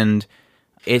the end,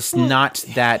 It's not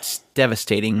that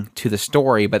devastating to the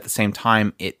story, but at the same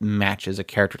time, it matches a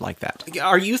character like that.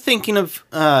 Are you thinking of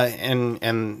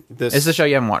and this? It's the show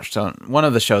you haven't watched. So one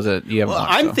of the shows that you haven't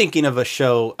watched. I'm thinking of a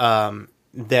show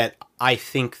that I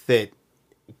think that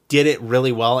did it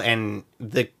really well, and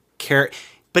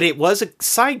but it was a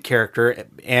side character,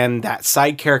 and that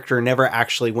side character never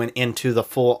actually went into the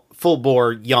full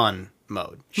bore Yon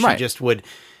mode.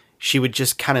 She would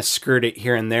just kind of skirt it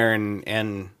here and there,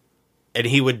 and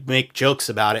he would make jokes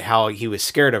about it, how he was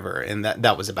scared of her, and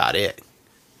that was about it.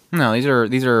 No, these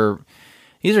are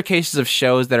cases of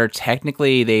shows that are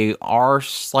technically, they are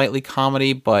slightly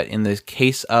comedy, but in the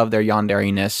case of their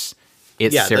yandere-ness,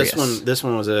 it's serious. This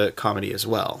one was a comedy as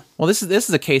well. Well, this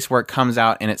is a case where it comes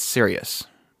out and it's serious,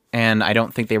 and I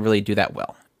don't think they really do that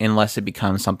well unless it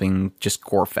becomes something just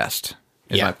gore fest.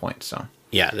 Is my point. So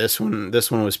yeah, this one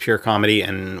was pure comedy,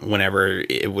 and whenever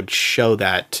it would show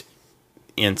that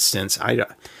instance, I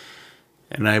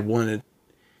wanted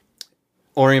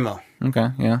Orimo. Okay,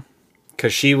 yeah,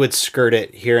 because she would skirt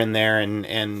it here and there,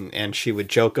 and she would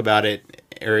joke about it,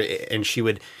 and she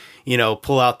would,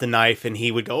 pull out the knife, and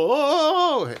he would go,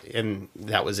 oh, and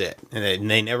that was it. And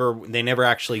they never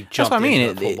actually jumped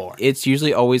into the full bore. It's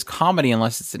usually always comedy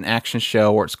unless it's an action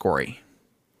show or it's gory.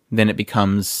 Then it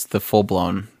becomes the full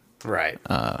blown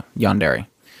yandere.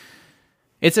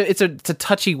 It's a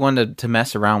touchy one to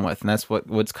mess around with, and that's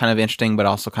what's kind of interesting, but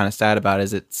also kind of sad about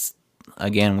is it's,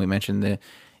 again, we mentioned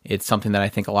it's something that I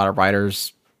think a lot of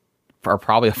writers are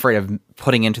probably afraid of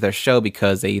putting into their show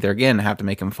because they either, again, have to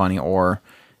make them funny or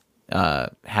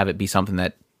have it be something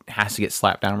that has to get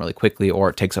slapped down really quickly or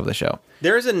it takes over the show.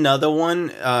 There's another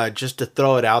one, just to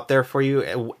throw it out there for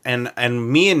you,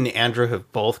 and me and Andrew have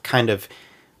both kind of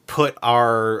put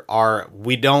our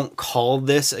we don't call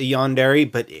this a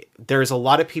yandere, but there's a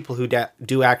lot of people who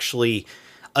do actually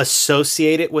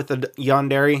associate it with a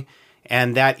yandere,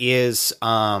 and that is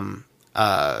there's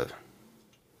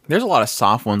a lot of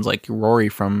soft ones like Rory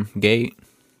from Gate.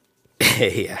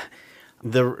 Yeah,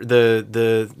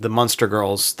 the monster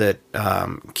girls that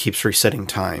keeps resetting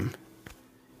time.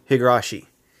 Higurashi,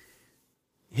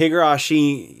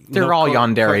 they're all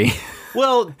yandere.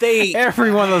 Well,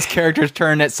 every one of those characters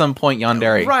turn at some point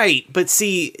yandere. Right, but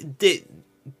see,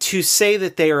 to say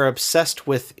that they are obsessed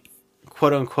with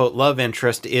quote-unquote love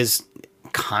interest is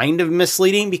kind of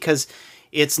misleading because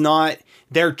it's not,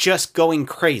 they're just going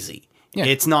crazy. Yeah,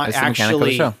 it's not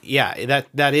actually,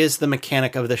 that is the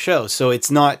mechanic of the show. So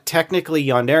it's not technically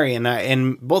yandere,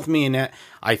 and both me and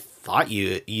I thought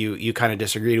you kind of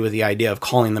disagreed with the idea of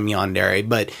calling them yandere,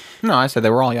 but... No, I said they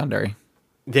were all yandere.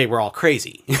 They were all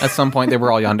crazy. At some point, they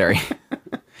were all yandere.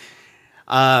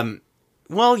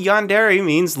 Well, yandere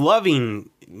means loving,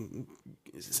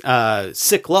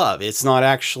 sick love. It's not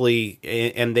actually,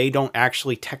 and they don't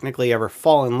actually technically ever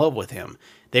fall in love with him.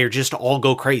 They just all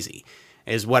go crazy,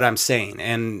 is what I'm saying.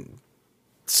 And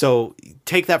so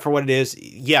take that for what it is.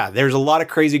 Yeah, there's a lot of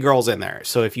crazy girls in there.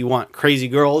 So if you want crazy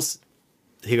girls,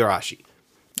 Higurashi.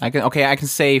 I can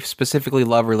say specifically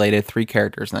love-related 3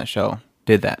 characters in that show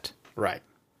did that. Right.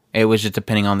 It was just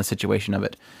depending on the situation of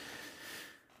it.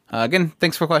 Again,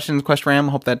 thanks for questions, QuestRam.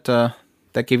 Hope that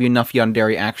gave you enough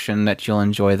yandere action that you'll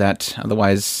enjoy that.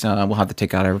 Otherwise, we'll have to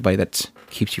take out everybody that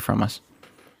keeps you from us.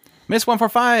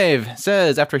 Miss145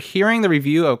 says, after hearing the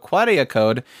review of Quadia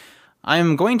Code,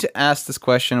 I'm going to ask this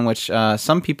question, which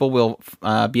some people will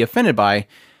be offended by.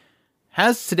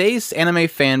 Has today's anime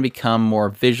fan become more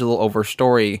visual over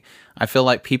story? I feel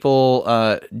like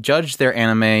people judge their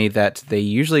anime that they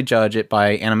usually judge it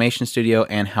by animation studio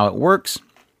and how it works.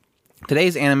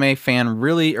 Today's anime fan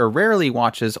really or rarely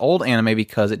watches old anime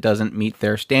because it doesn't meet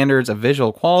their standards of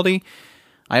visual quality.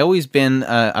 I've always been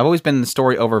the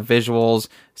story over visuals,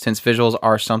 since visuals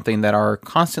are something that are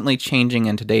constantly changing,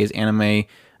 and today's anime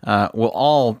will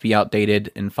all be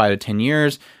outdated in 5 to 10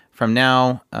 years. From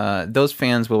now, those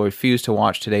fans will refuse to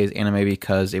watch today's anime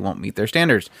because it won't meet their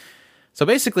standards. So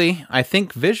basically, I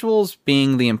think visuals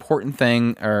being the important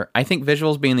thing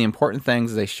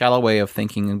is a shallow way of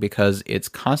thinking because it's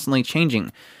constantly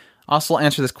changing. Also,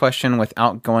 answer this question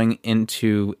without going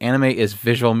into anime is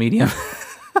visual medium.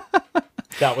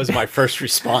 That was my first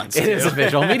response. It is a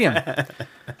visual medium.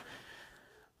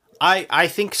 I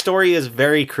think story is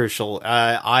very crucial.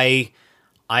 I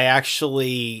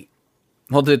actually...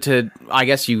 Well, I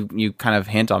guess you kind of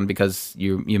hint on, because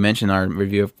you mentioned our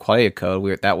review of Qualia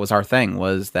Code. That was our thing,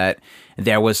 was that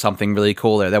there was something really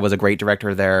cool there. There was a great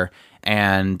director there,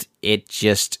 and it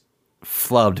just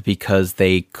flubbed because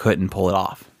they couldn't pull it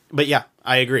off. But yeah,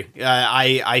 I agree.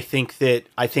 I think that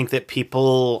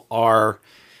people are...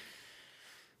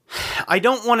 I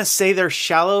don't want to say they're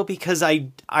shallow because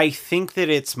I think that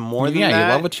it's more than that. Yeah,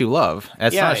 you love what you love.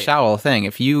 That's not a shallow thing.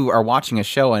 If you are watching a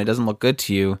show and it doesn't look good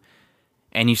to you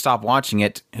and you stop watching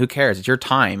it, who cares? It's your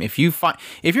time. If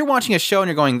you're watching a show and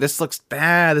you're going, this looks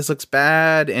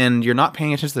bad, and you're not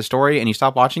paying attention to the story and you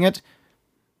stop watching it,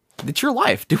 it's your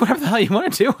life. Do whatever the hell you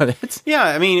want to do with it. Yeah,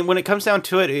 I mean, when it comes down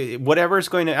to it, whatever's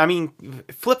going to... I mean,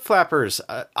 Flip Flappers,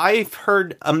 I've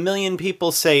heard a million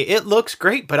people say, it looks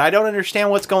great, but I don't understand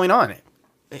what's going on.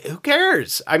 Who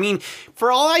cares? I mean,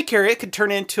 for all I care, it could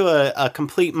turn into a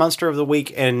complete Monster of the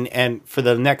Week and for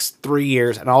the next 3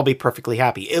 years, and I'll be perfectly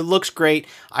happy. It looks great.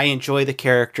 I enjoy the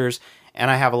characters, and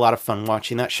I have a lot of fun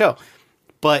watching that show.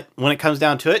 But when it comes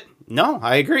down to it, no,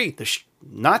 I agree.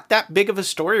 Not that big of a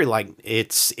story. Like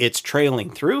it's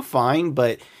trailing through fine,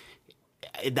 but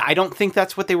I don't think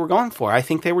that's what they were going for. I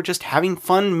think they were just having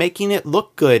fun making it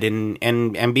look good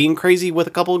and being crazy with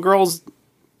a couple of girls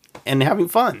and having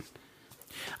fun.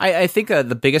 I think the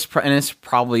biggest, and this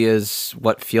probably is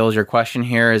what fuels your question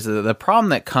here, is the problem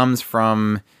that comes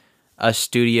from a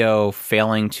studio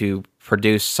failing to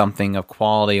produce something of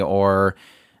quality, or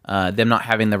them not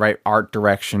having the right art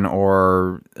direction,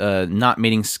 or not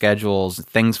meeting schedules,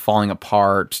 things falling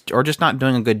apart, or just not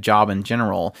doing a good job in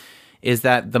general, is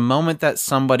that the moment that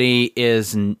somebody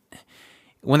is,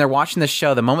 when they're watching the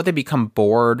show, the moment they become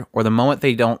bored, or the moment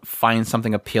they don't find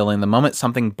something appealing, the moment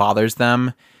something bothers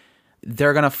them,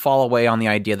 they're going to fall away on the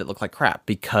idea that look like crap,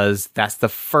 because that's the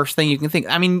first thing you can think.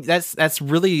 I mean, that's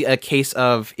really a case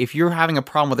of, if you're having a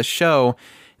problem with a show,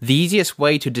 the easiest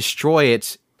way to destroy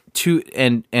it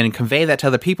and convey that to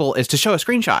other people is to show a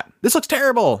screenshot. This looks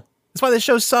terrible. That's why this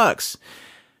show sucks.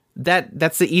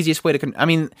 That's the easiest way to. I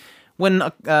mean, when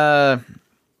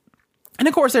and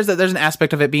of course there's an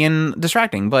aspect of it being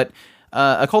distracting. But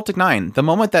Occultic 9, the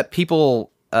moment that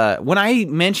people, when I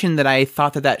mentioned that I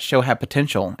thought that show had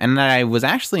potential and that I was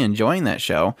actually enjoying that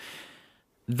show,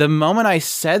 the moment I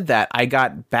said that, I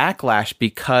got backlash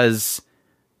because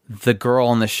the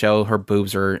girl in the show, her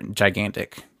boobs are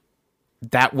gigantic.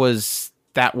 That was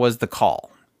the call.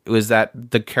 It was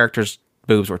that the character's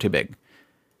boobs were too big.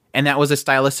 And that was a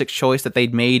stylistic choice that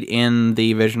they'd made in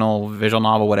the visual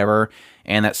novel, whatever,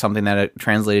 and that's something that it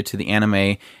translated to the anime,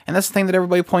 and that's the thing that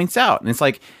everybody points out. And it's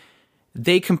like,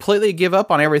 they completely give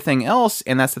up on everything else,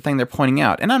 and that's the thing they're pointing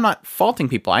out. And I'm not faulting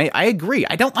people. I agree.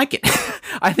 I don't like it.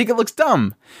 I think it looks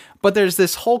dumb. But there's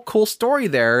this whole cool story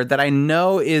there that I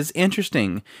know is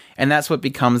interesting. And that's what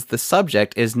becomes the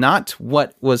subject, is not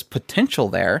what was potential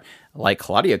there, like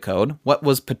Claudia Code, what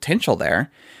was potential there.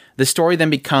 The story then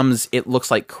becomes, it looks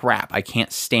like crap. I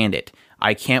can't stand it.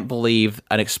 I can't believe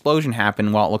an explosion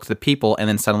happened while it looks at the people, and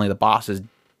then suddenly the boss is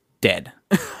dead.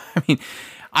 I mean,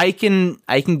 I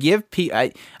can give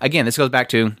again, this goes back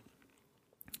to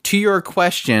your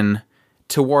question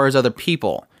towards other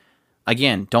people.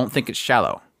 Again, don't think it's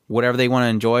shallow. Whatever they want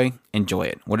to enjoy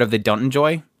it. Whatever they don't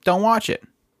enjoy, don't watch it.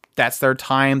 That's their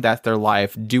time, that's their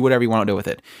life. Do whatever you want to do with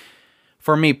it.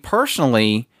 For me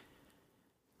personally,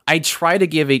 I try to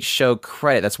give each show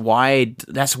credit. That's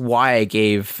why I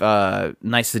gave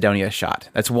Knights of Sidonia a shot.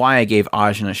 That's why I gave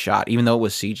Ajin a shot, even though it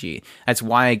was CG. That's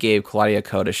why I gave Claudia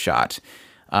Code a shot.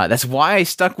 That's why I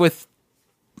stuck with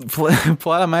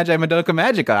Plata Magi Madoka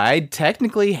Magica. I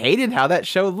technically hated how that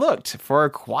show looked for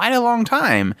quite a long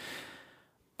time,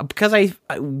 because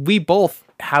we both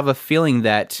have a feeling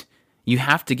that you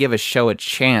have to give a show a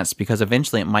chance, because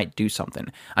eventually it might do something.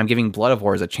 I'm giving Blood of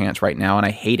Wars a chance right now, and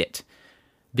I hate it,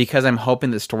 because I'm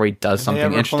hoping the story does something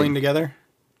interesting. Pulling together?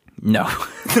 No.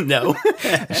 No.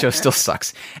 The show still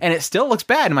sucks. And it still looks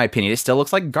bad, in my opinion. It still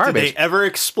looks like garbage. Did they ever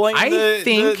explain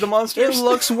the monsters? It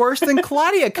looks worse than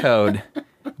Claudia Code.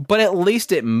 But at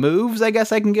least it moves. I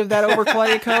guess I can give that over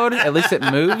Claudia Code. At least it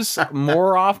moves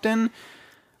more often.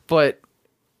 But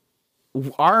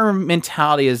our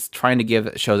mentality is trying to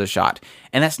give shows a shot,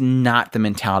 and that's not the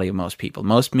mentality of most people.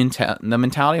 The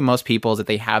mentality of most people is that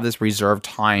they have this reserved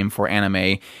time for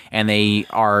anime, and they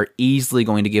are easily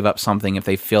going to give up something if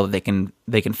they feel that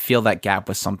they can fill that gap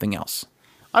with something else.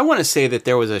 I want to say that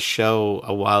there was a show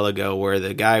a while ago where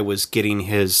the guy was getting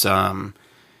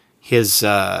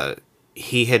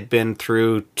he had been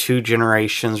through 2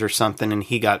 generations or something, and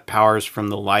he got powers from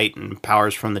the light and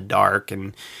powers from the dark,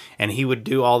 and he would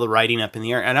do all the writing up in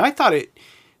the air. And I thought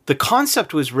the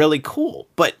concept was really cool,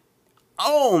 but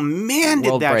oh man,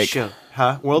 did that show,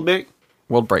 World Break?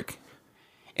 World Break.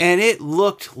 And it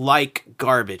looked like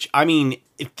garbage. I mean,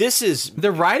 if this is...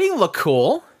 The writing looked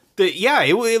cool.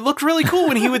 It looked really cool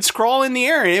when he would scroll in the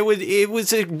air, and it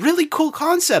was a really cool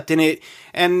concept, and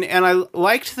I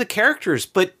liked the characters,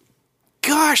 but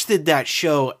gosh, did that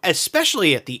show,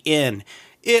 especially at the end,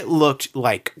 it looked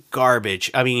like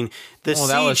garbage. I mean, the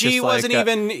CG wasn't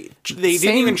even. They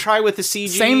didn't even try with the CG.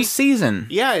 Same season.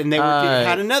 Yeah, and they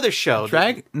had another show.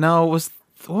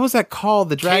 What was that called?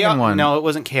 The Dragon one? No, it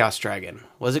wasn't Chaos Dragon.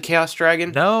 Was it Chaos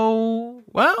Dragon? No.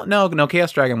 Well, no.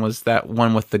 Chaos Dragon was that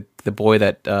one with the boy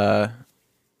that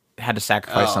had to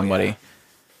sacrifice somebody.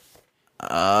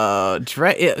 Yeah.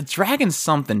 Dragon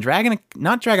something.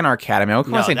 Not Dragon Academy. I want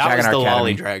to say Dragon Academy. That was the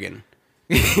Lolly Dragon.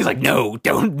 He's like, no,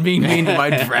 don't be mean to my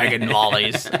dragon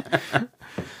lollies.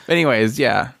 Anyways,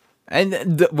 yeah.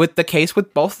 And with the case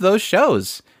with both of those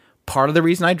shows, part of the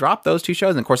reason I dropped those two shows,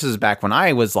 and of course this is back when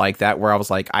I was like that, where I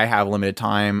was like, I have limited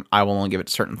time, I will only give it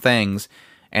to certain things.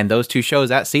 And those two shows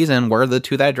that season were the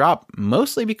two that I dropped,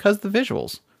 mostly because of the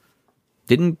visuals.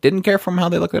 Didn't care for them how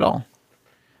they looked at all.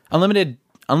 Unlimited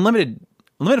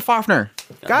Fafner.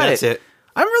 That's it.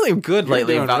 I'm really good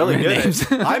lately about really names.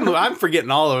 I'm forgetting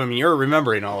all of them. You're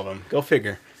remembering all of them. Go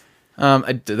figure.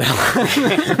 I did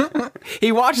that.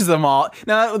 He watches them all.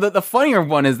 Now, the funnier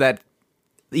one is that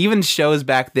even shows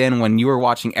back then when you were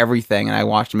watching everything and I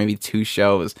watched maybe 2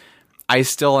 shows, I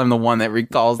still am the one that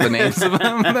recalls the names of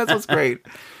them. That's what's great.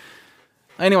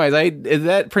 Anyways, did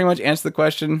that pretty much answer the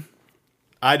question?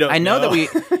 I know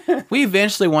that we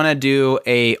eventually want to do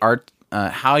a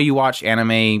how you watch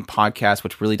anime podcast,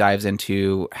 which really dives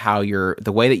into how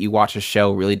the way that you watch a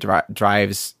show really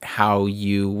drives how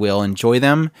you will enjoy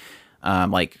them,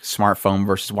 like smartphone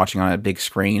versus watching on a big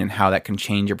screen, and how that can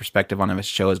change your perspective on if a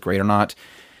show is great or not.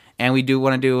 And we do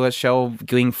want to do a show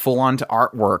going full on to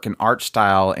artwork and art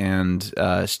style and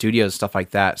studios, stuff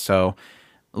like that. So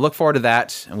look forward to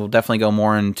that, and we'll definitely go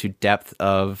more into depth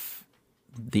of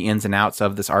the ins and outs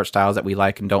of this art styles that we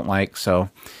like and don't like. So,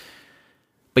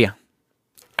 but yeah.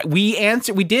 We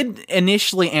did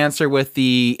initially answer with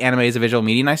the anime as a visual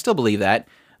medium, and I still believe that,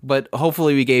 but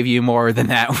hopefully we gave you more than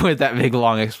that with that big,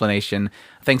 long explanation.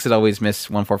 Thanks as always, Miss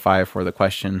 145, for the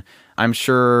question. I'm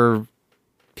sure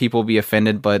people will be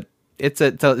offended, but it's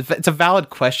a valid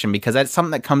question, because that's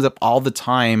something that comes up all the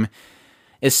time,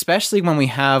 especially when we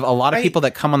have a lot of people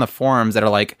that come on the forums that are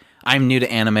like, I'm new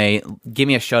to anime, give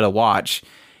me a show to watch.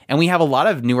 And we have a lot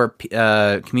of newer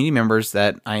community members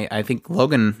that I think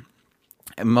Logan...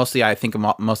 mostly I think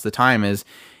most of the time is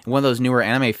one of those newer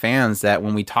anime fans that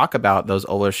when we talk about those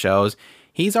older shows,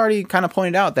 he's already kind of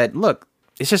pointed out that, look,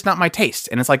 it's just not my taste.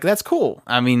 And it's like, that's cool.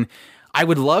 I mean, I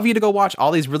would love you to go watch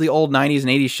all these really old 90s and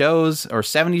 80s shows, or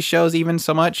 70s shows even,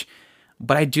 so much.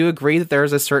 But I do agree that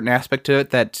there's a certain aspect to it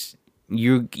that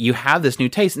you have this new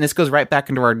taste. And this goes right back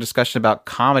into our discussion about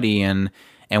comedy and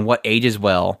what ages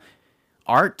well.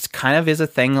 Art kind of is a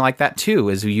thing like that too,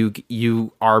 is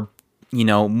you are...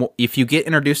 if you get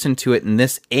introduced into it in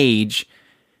this age,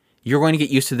 you're going to get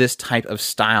used to this type of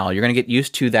style. You're going to get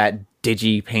used to that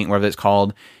digi paint, whatever it's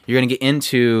called. You're going to get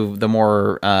into the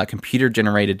more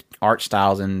computer-generated art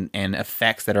styles and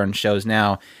effects that are in shows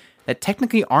now that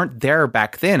technically aren't there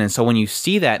back then. And so when you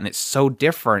see that and it's so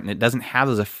different and it doesn't have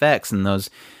those effects and those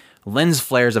lens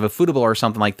flares of a football or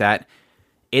something like that,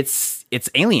 it's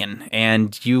alien.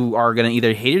 And you are going to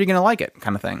either hate it or you're going to like it,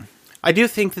 kind of thing. I do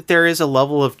think that there is a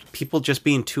level of people just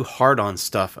being too hard on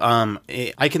stuff.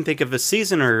 I can think of a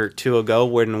season or 2 ago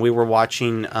when we were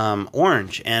watching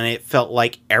Orange, and it felt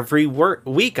like every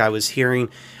week I was hearing,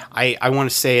 I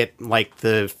want to say it like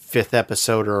the 5th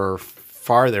episode or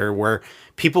farther, where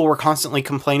people were constantly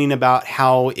complaining about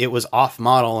how it was off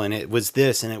model and it was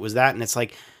this and it was that. And it's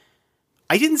like,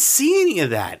 I didn't see any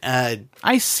of that.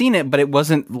 I seen it, but it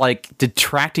wasn't like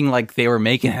detracting like they were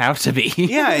making it out to be.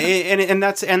 Yeah, and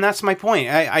that's my point.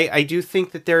 I do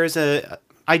think that there is a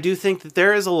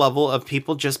level of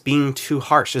people just being too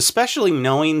harsh, especially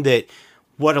knowing that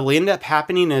what'll end up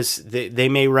happening is they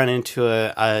may run into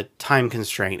a time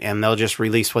constraint and they'll just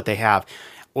release what they have.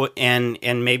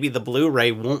 And maybe the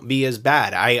Blu-ray won't be as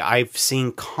bad. I've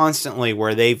seen constantly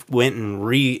where they've went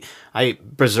and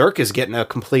Berserk is getting a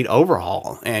complete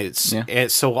overhaul, and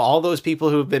so all those people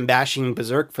who've been bashing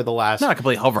Berserk for the last, not a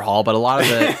complete overhaul, but a lot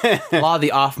of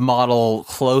the off-model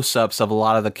close-ups of a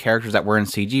lot of the characters that were in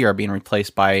CG are being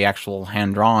replaced by actual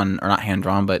hand-drawn, or not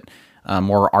hand-drawn, but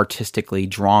more artistically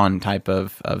drawn type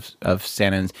of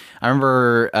Sanins. I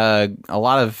remember a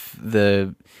lot of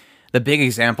the big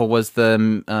example was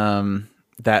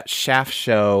that Shaft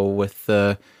show with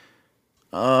the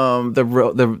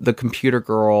computer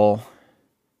girl,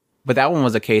 but that one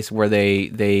was a case where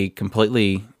they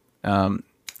completely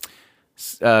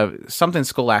something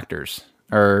school actors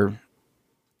or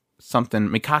something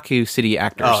Mikaku City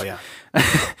actors. Oh yeah,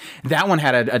 that one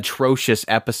had an atrocious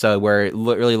episode where it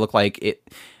really looked like it.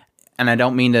 And I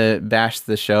don't mean to bash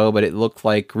the show, but it looked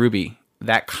like Ruby,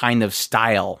 that kind of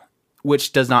style.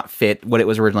 which does not fit what it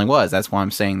was originally was. That's why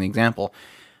I'm saying the example.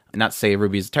 Not to say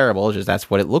Ruby is terrible, it's just that's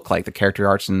what it looked like, the character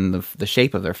arts and the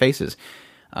shape of their faces.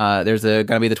 There's going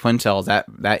to be the Twin Tails,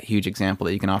 that huge example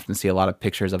that you can often see a lot of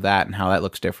pictures of that and how that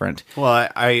looks different. Well,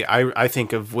 I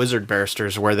think of Wizard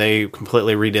Barristers where they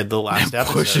completely redid the last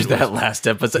episode. That last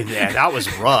episode. Yeah, that was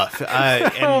rough.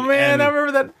 I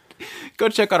remember that. Go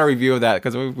check out our review of that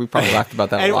because we probably laughed about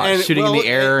that a lot. Shooting in the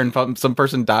air and some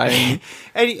person dying.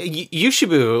 And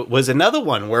Yushibu was another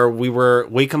one where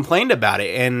we complained about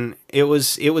it, and it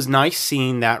was nice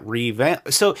seeing that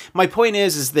revamp. So my point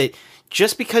is that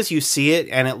just because you see it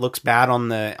and it looks bad on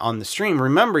the stream,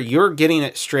 remember you're getting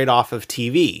it straight off of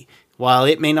TV. While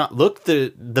it may not look the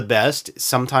best,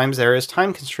 sometimes there is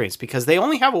time constraints because they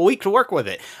only have a week to work with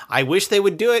it. I wish they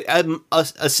would do it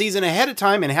a season ahead of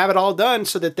time and have it all done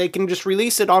so that they can just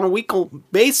release it on a weekly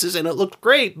basis and it looked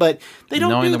great, but they don't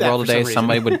Knowing do that. Knowing the world today,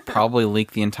 somebody would probably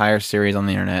leak the entire series on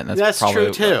the internet. And that's probably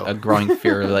true too. A growing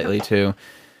fear lately too.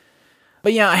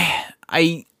 But yeah,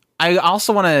 I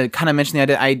also want to kind of mention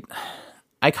the idea.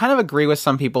 I kind of agree with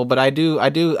some people, but I do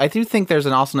think there's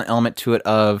also an element to it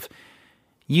of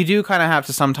you do kind of have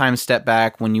to sometimes step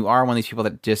back when you are one of these people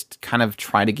that just kind of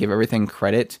try to give everything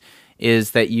credit,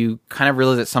 is that you kind of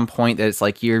realize at some point that it's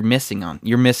like you're missing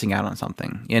out on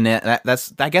something. And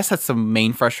that's I guess that's the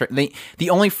main frustration. The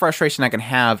only frustration I can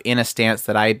have in a stance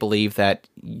that I believe that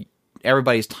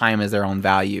everybody's time is their own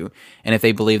value. And if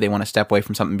they believe they want to step away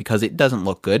from something because it doesn't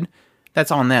look good, that's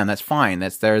on them. That's fine.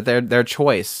 That's their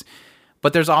choice.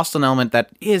 But there's also an element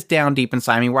that is down deep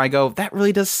inside me where I go, that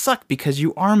really does suck because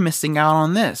you are missing out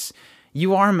on this.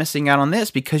 You are missing out on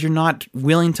this because you're not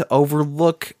willing to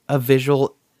overlook a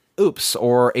visual oops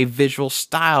or a visual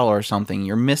style or something.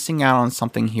 You're missing out on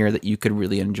something here that you could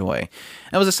really enjoy.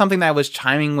 That was something that I was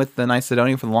chiming with the Night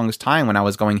Sidonia for the longest time when I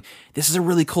was going, this is a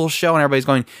really cool show, and everybody's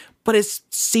going, but it's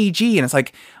CG. And it's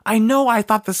like, I know I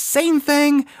thought the same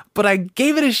thing, but I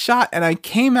gave it a shot and I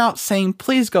came out saying,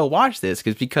 please go watch this.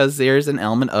 Because there's an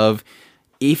element of,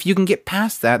 if you can get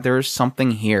past that, there is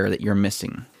something here that you're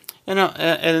missing.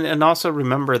 And also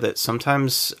remember that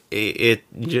sometimes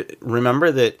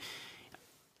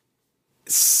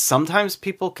sometimes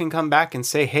people can come back and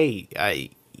say, hey,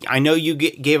 I know you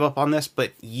gave up on this,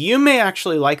 but you may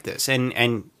actually like this.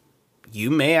 And you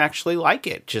may actually like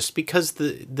it just because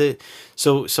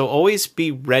so always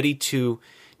be ready to,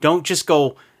 don't just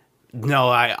go, no,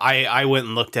 I went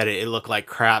and looked at it. It looked like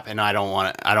crap and I don't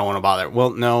want to bother.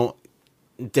 Well, no,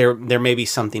 there may be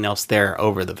something else there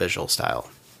over the visual style.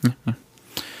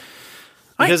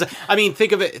 Because I mean,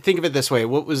 think of it this way.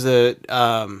 What was the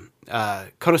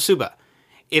Konosuba?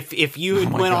 If you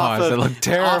had went off of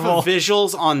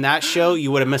visuals on that show,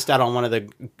 you would have missed out on one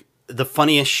of the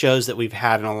funniest shows that we've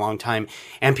had in a long time.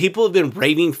 And people have been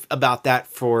raving about that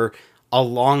for a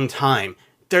long time.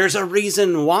 There's a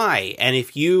reason why. And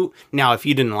if you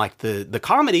didn't like the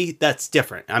comedy, that's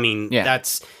different. I mean,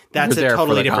 that's a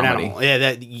totally different animal. Yeah,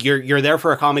 that you're there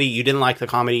for a comedy. You didn't like the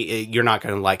comedy, you're not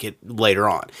going to like it later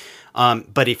on.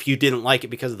 But if you didn't like it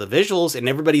because of the visuals, and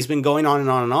everybody's been going on and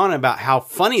on and on about how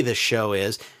funny this show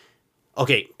is,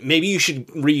 okay, maybe you should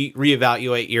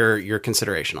reevaluate your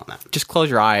consideration on that. Just close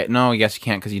your eye. No, yes, you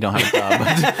can't because you don't have a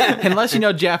dub. Unless you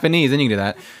know Japanese, then you can do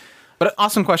that. But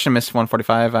awesome question, Miss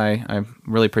 145. I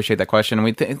really appreciate that question.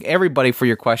 We thank everybody for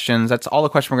your questions. That's all the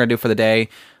questions we're going to do for the day.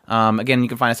 Again, you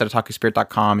can find us at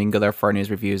otakuspirit.com. You can go there for our news,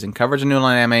 reviews, and coverage of new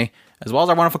online anime, as well as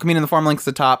our wonderful community in the forum links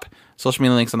at the top, social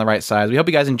media links on the right side. We hope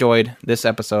you guys enjoyed this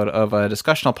episode of a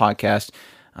discussional podcast.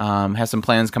 Have some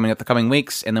plans coming up the coming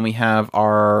weeks, and then we have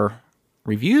our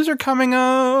reviews are coming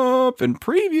up and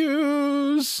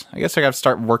previews. I guess I got to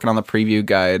start working on the preview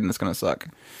guide, and it's going to suck.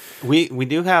 We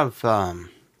do have...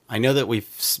 I know that we've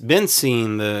been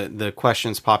seeing the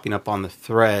questions popping up on the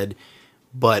thread,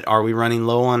 but are we running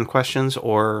low on questions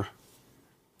or?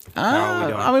 How are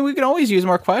we doing? I mean, we can always use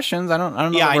more questions. I don't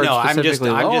know. Yeah, if we're I know. Specifically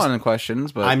low on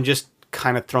questions, but I'm just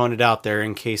kind of throwing it out there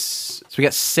in case. So we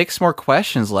got 6 more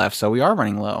questions left, so we are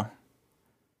running low.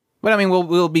 But I mean,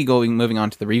 we'll be moving on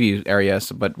to the review area.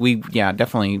 So, but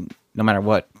definitely, no matter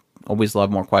what. Always love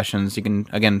more questions. You can,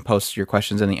 again, post your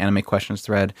questions in the anime questions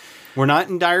thread. We're not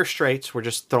in dire straits. We're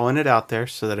just throwing it out there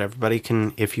so that everybody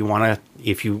can, if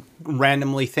you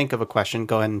randomly think of a question,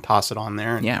 go ahead and toss it on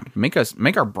there. And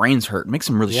make our brains hurt. Make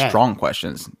some really strong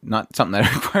questions. Not something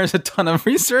that requires a ton of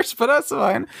research, but that's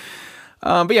fine.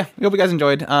 But yeah, we hope you guys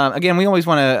enjoyed. Again, we always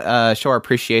want to show our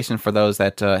appreciation for those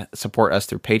that support us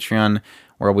through Patreon.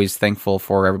 We're always thankful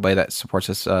for everybody that supports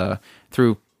us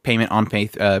through payment on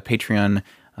Patreon.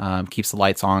 keeps the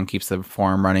lights on, keeps the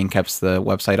forum running, keeps the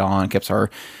website on, keeps our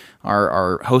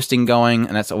hosting going,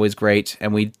 and that's always great.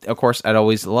 And we, of course, I'd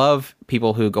always love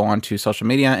people who go onto social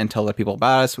media and tell other people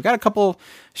about us. We got a couple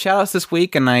shout outs this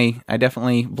week, and I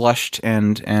definitely blushed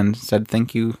and said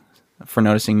thank you for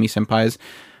noticing me, senpais.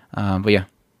 But yeah,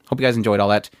 hope you guys enjoyed all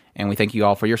that, and we thank you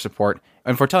all for your support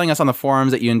and for telling us on the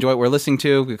forums that you enjoy what we're listening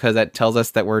to, because that tells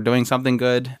us that we're doing something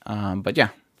good. But yeah,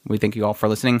 we thank you all for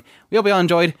listening. We hope you all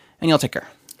enjoyed, and y'all take care.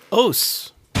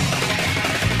 Os.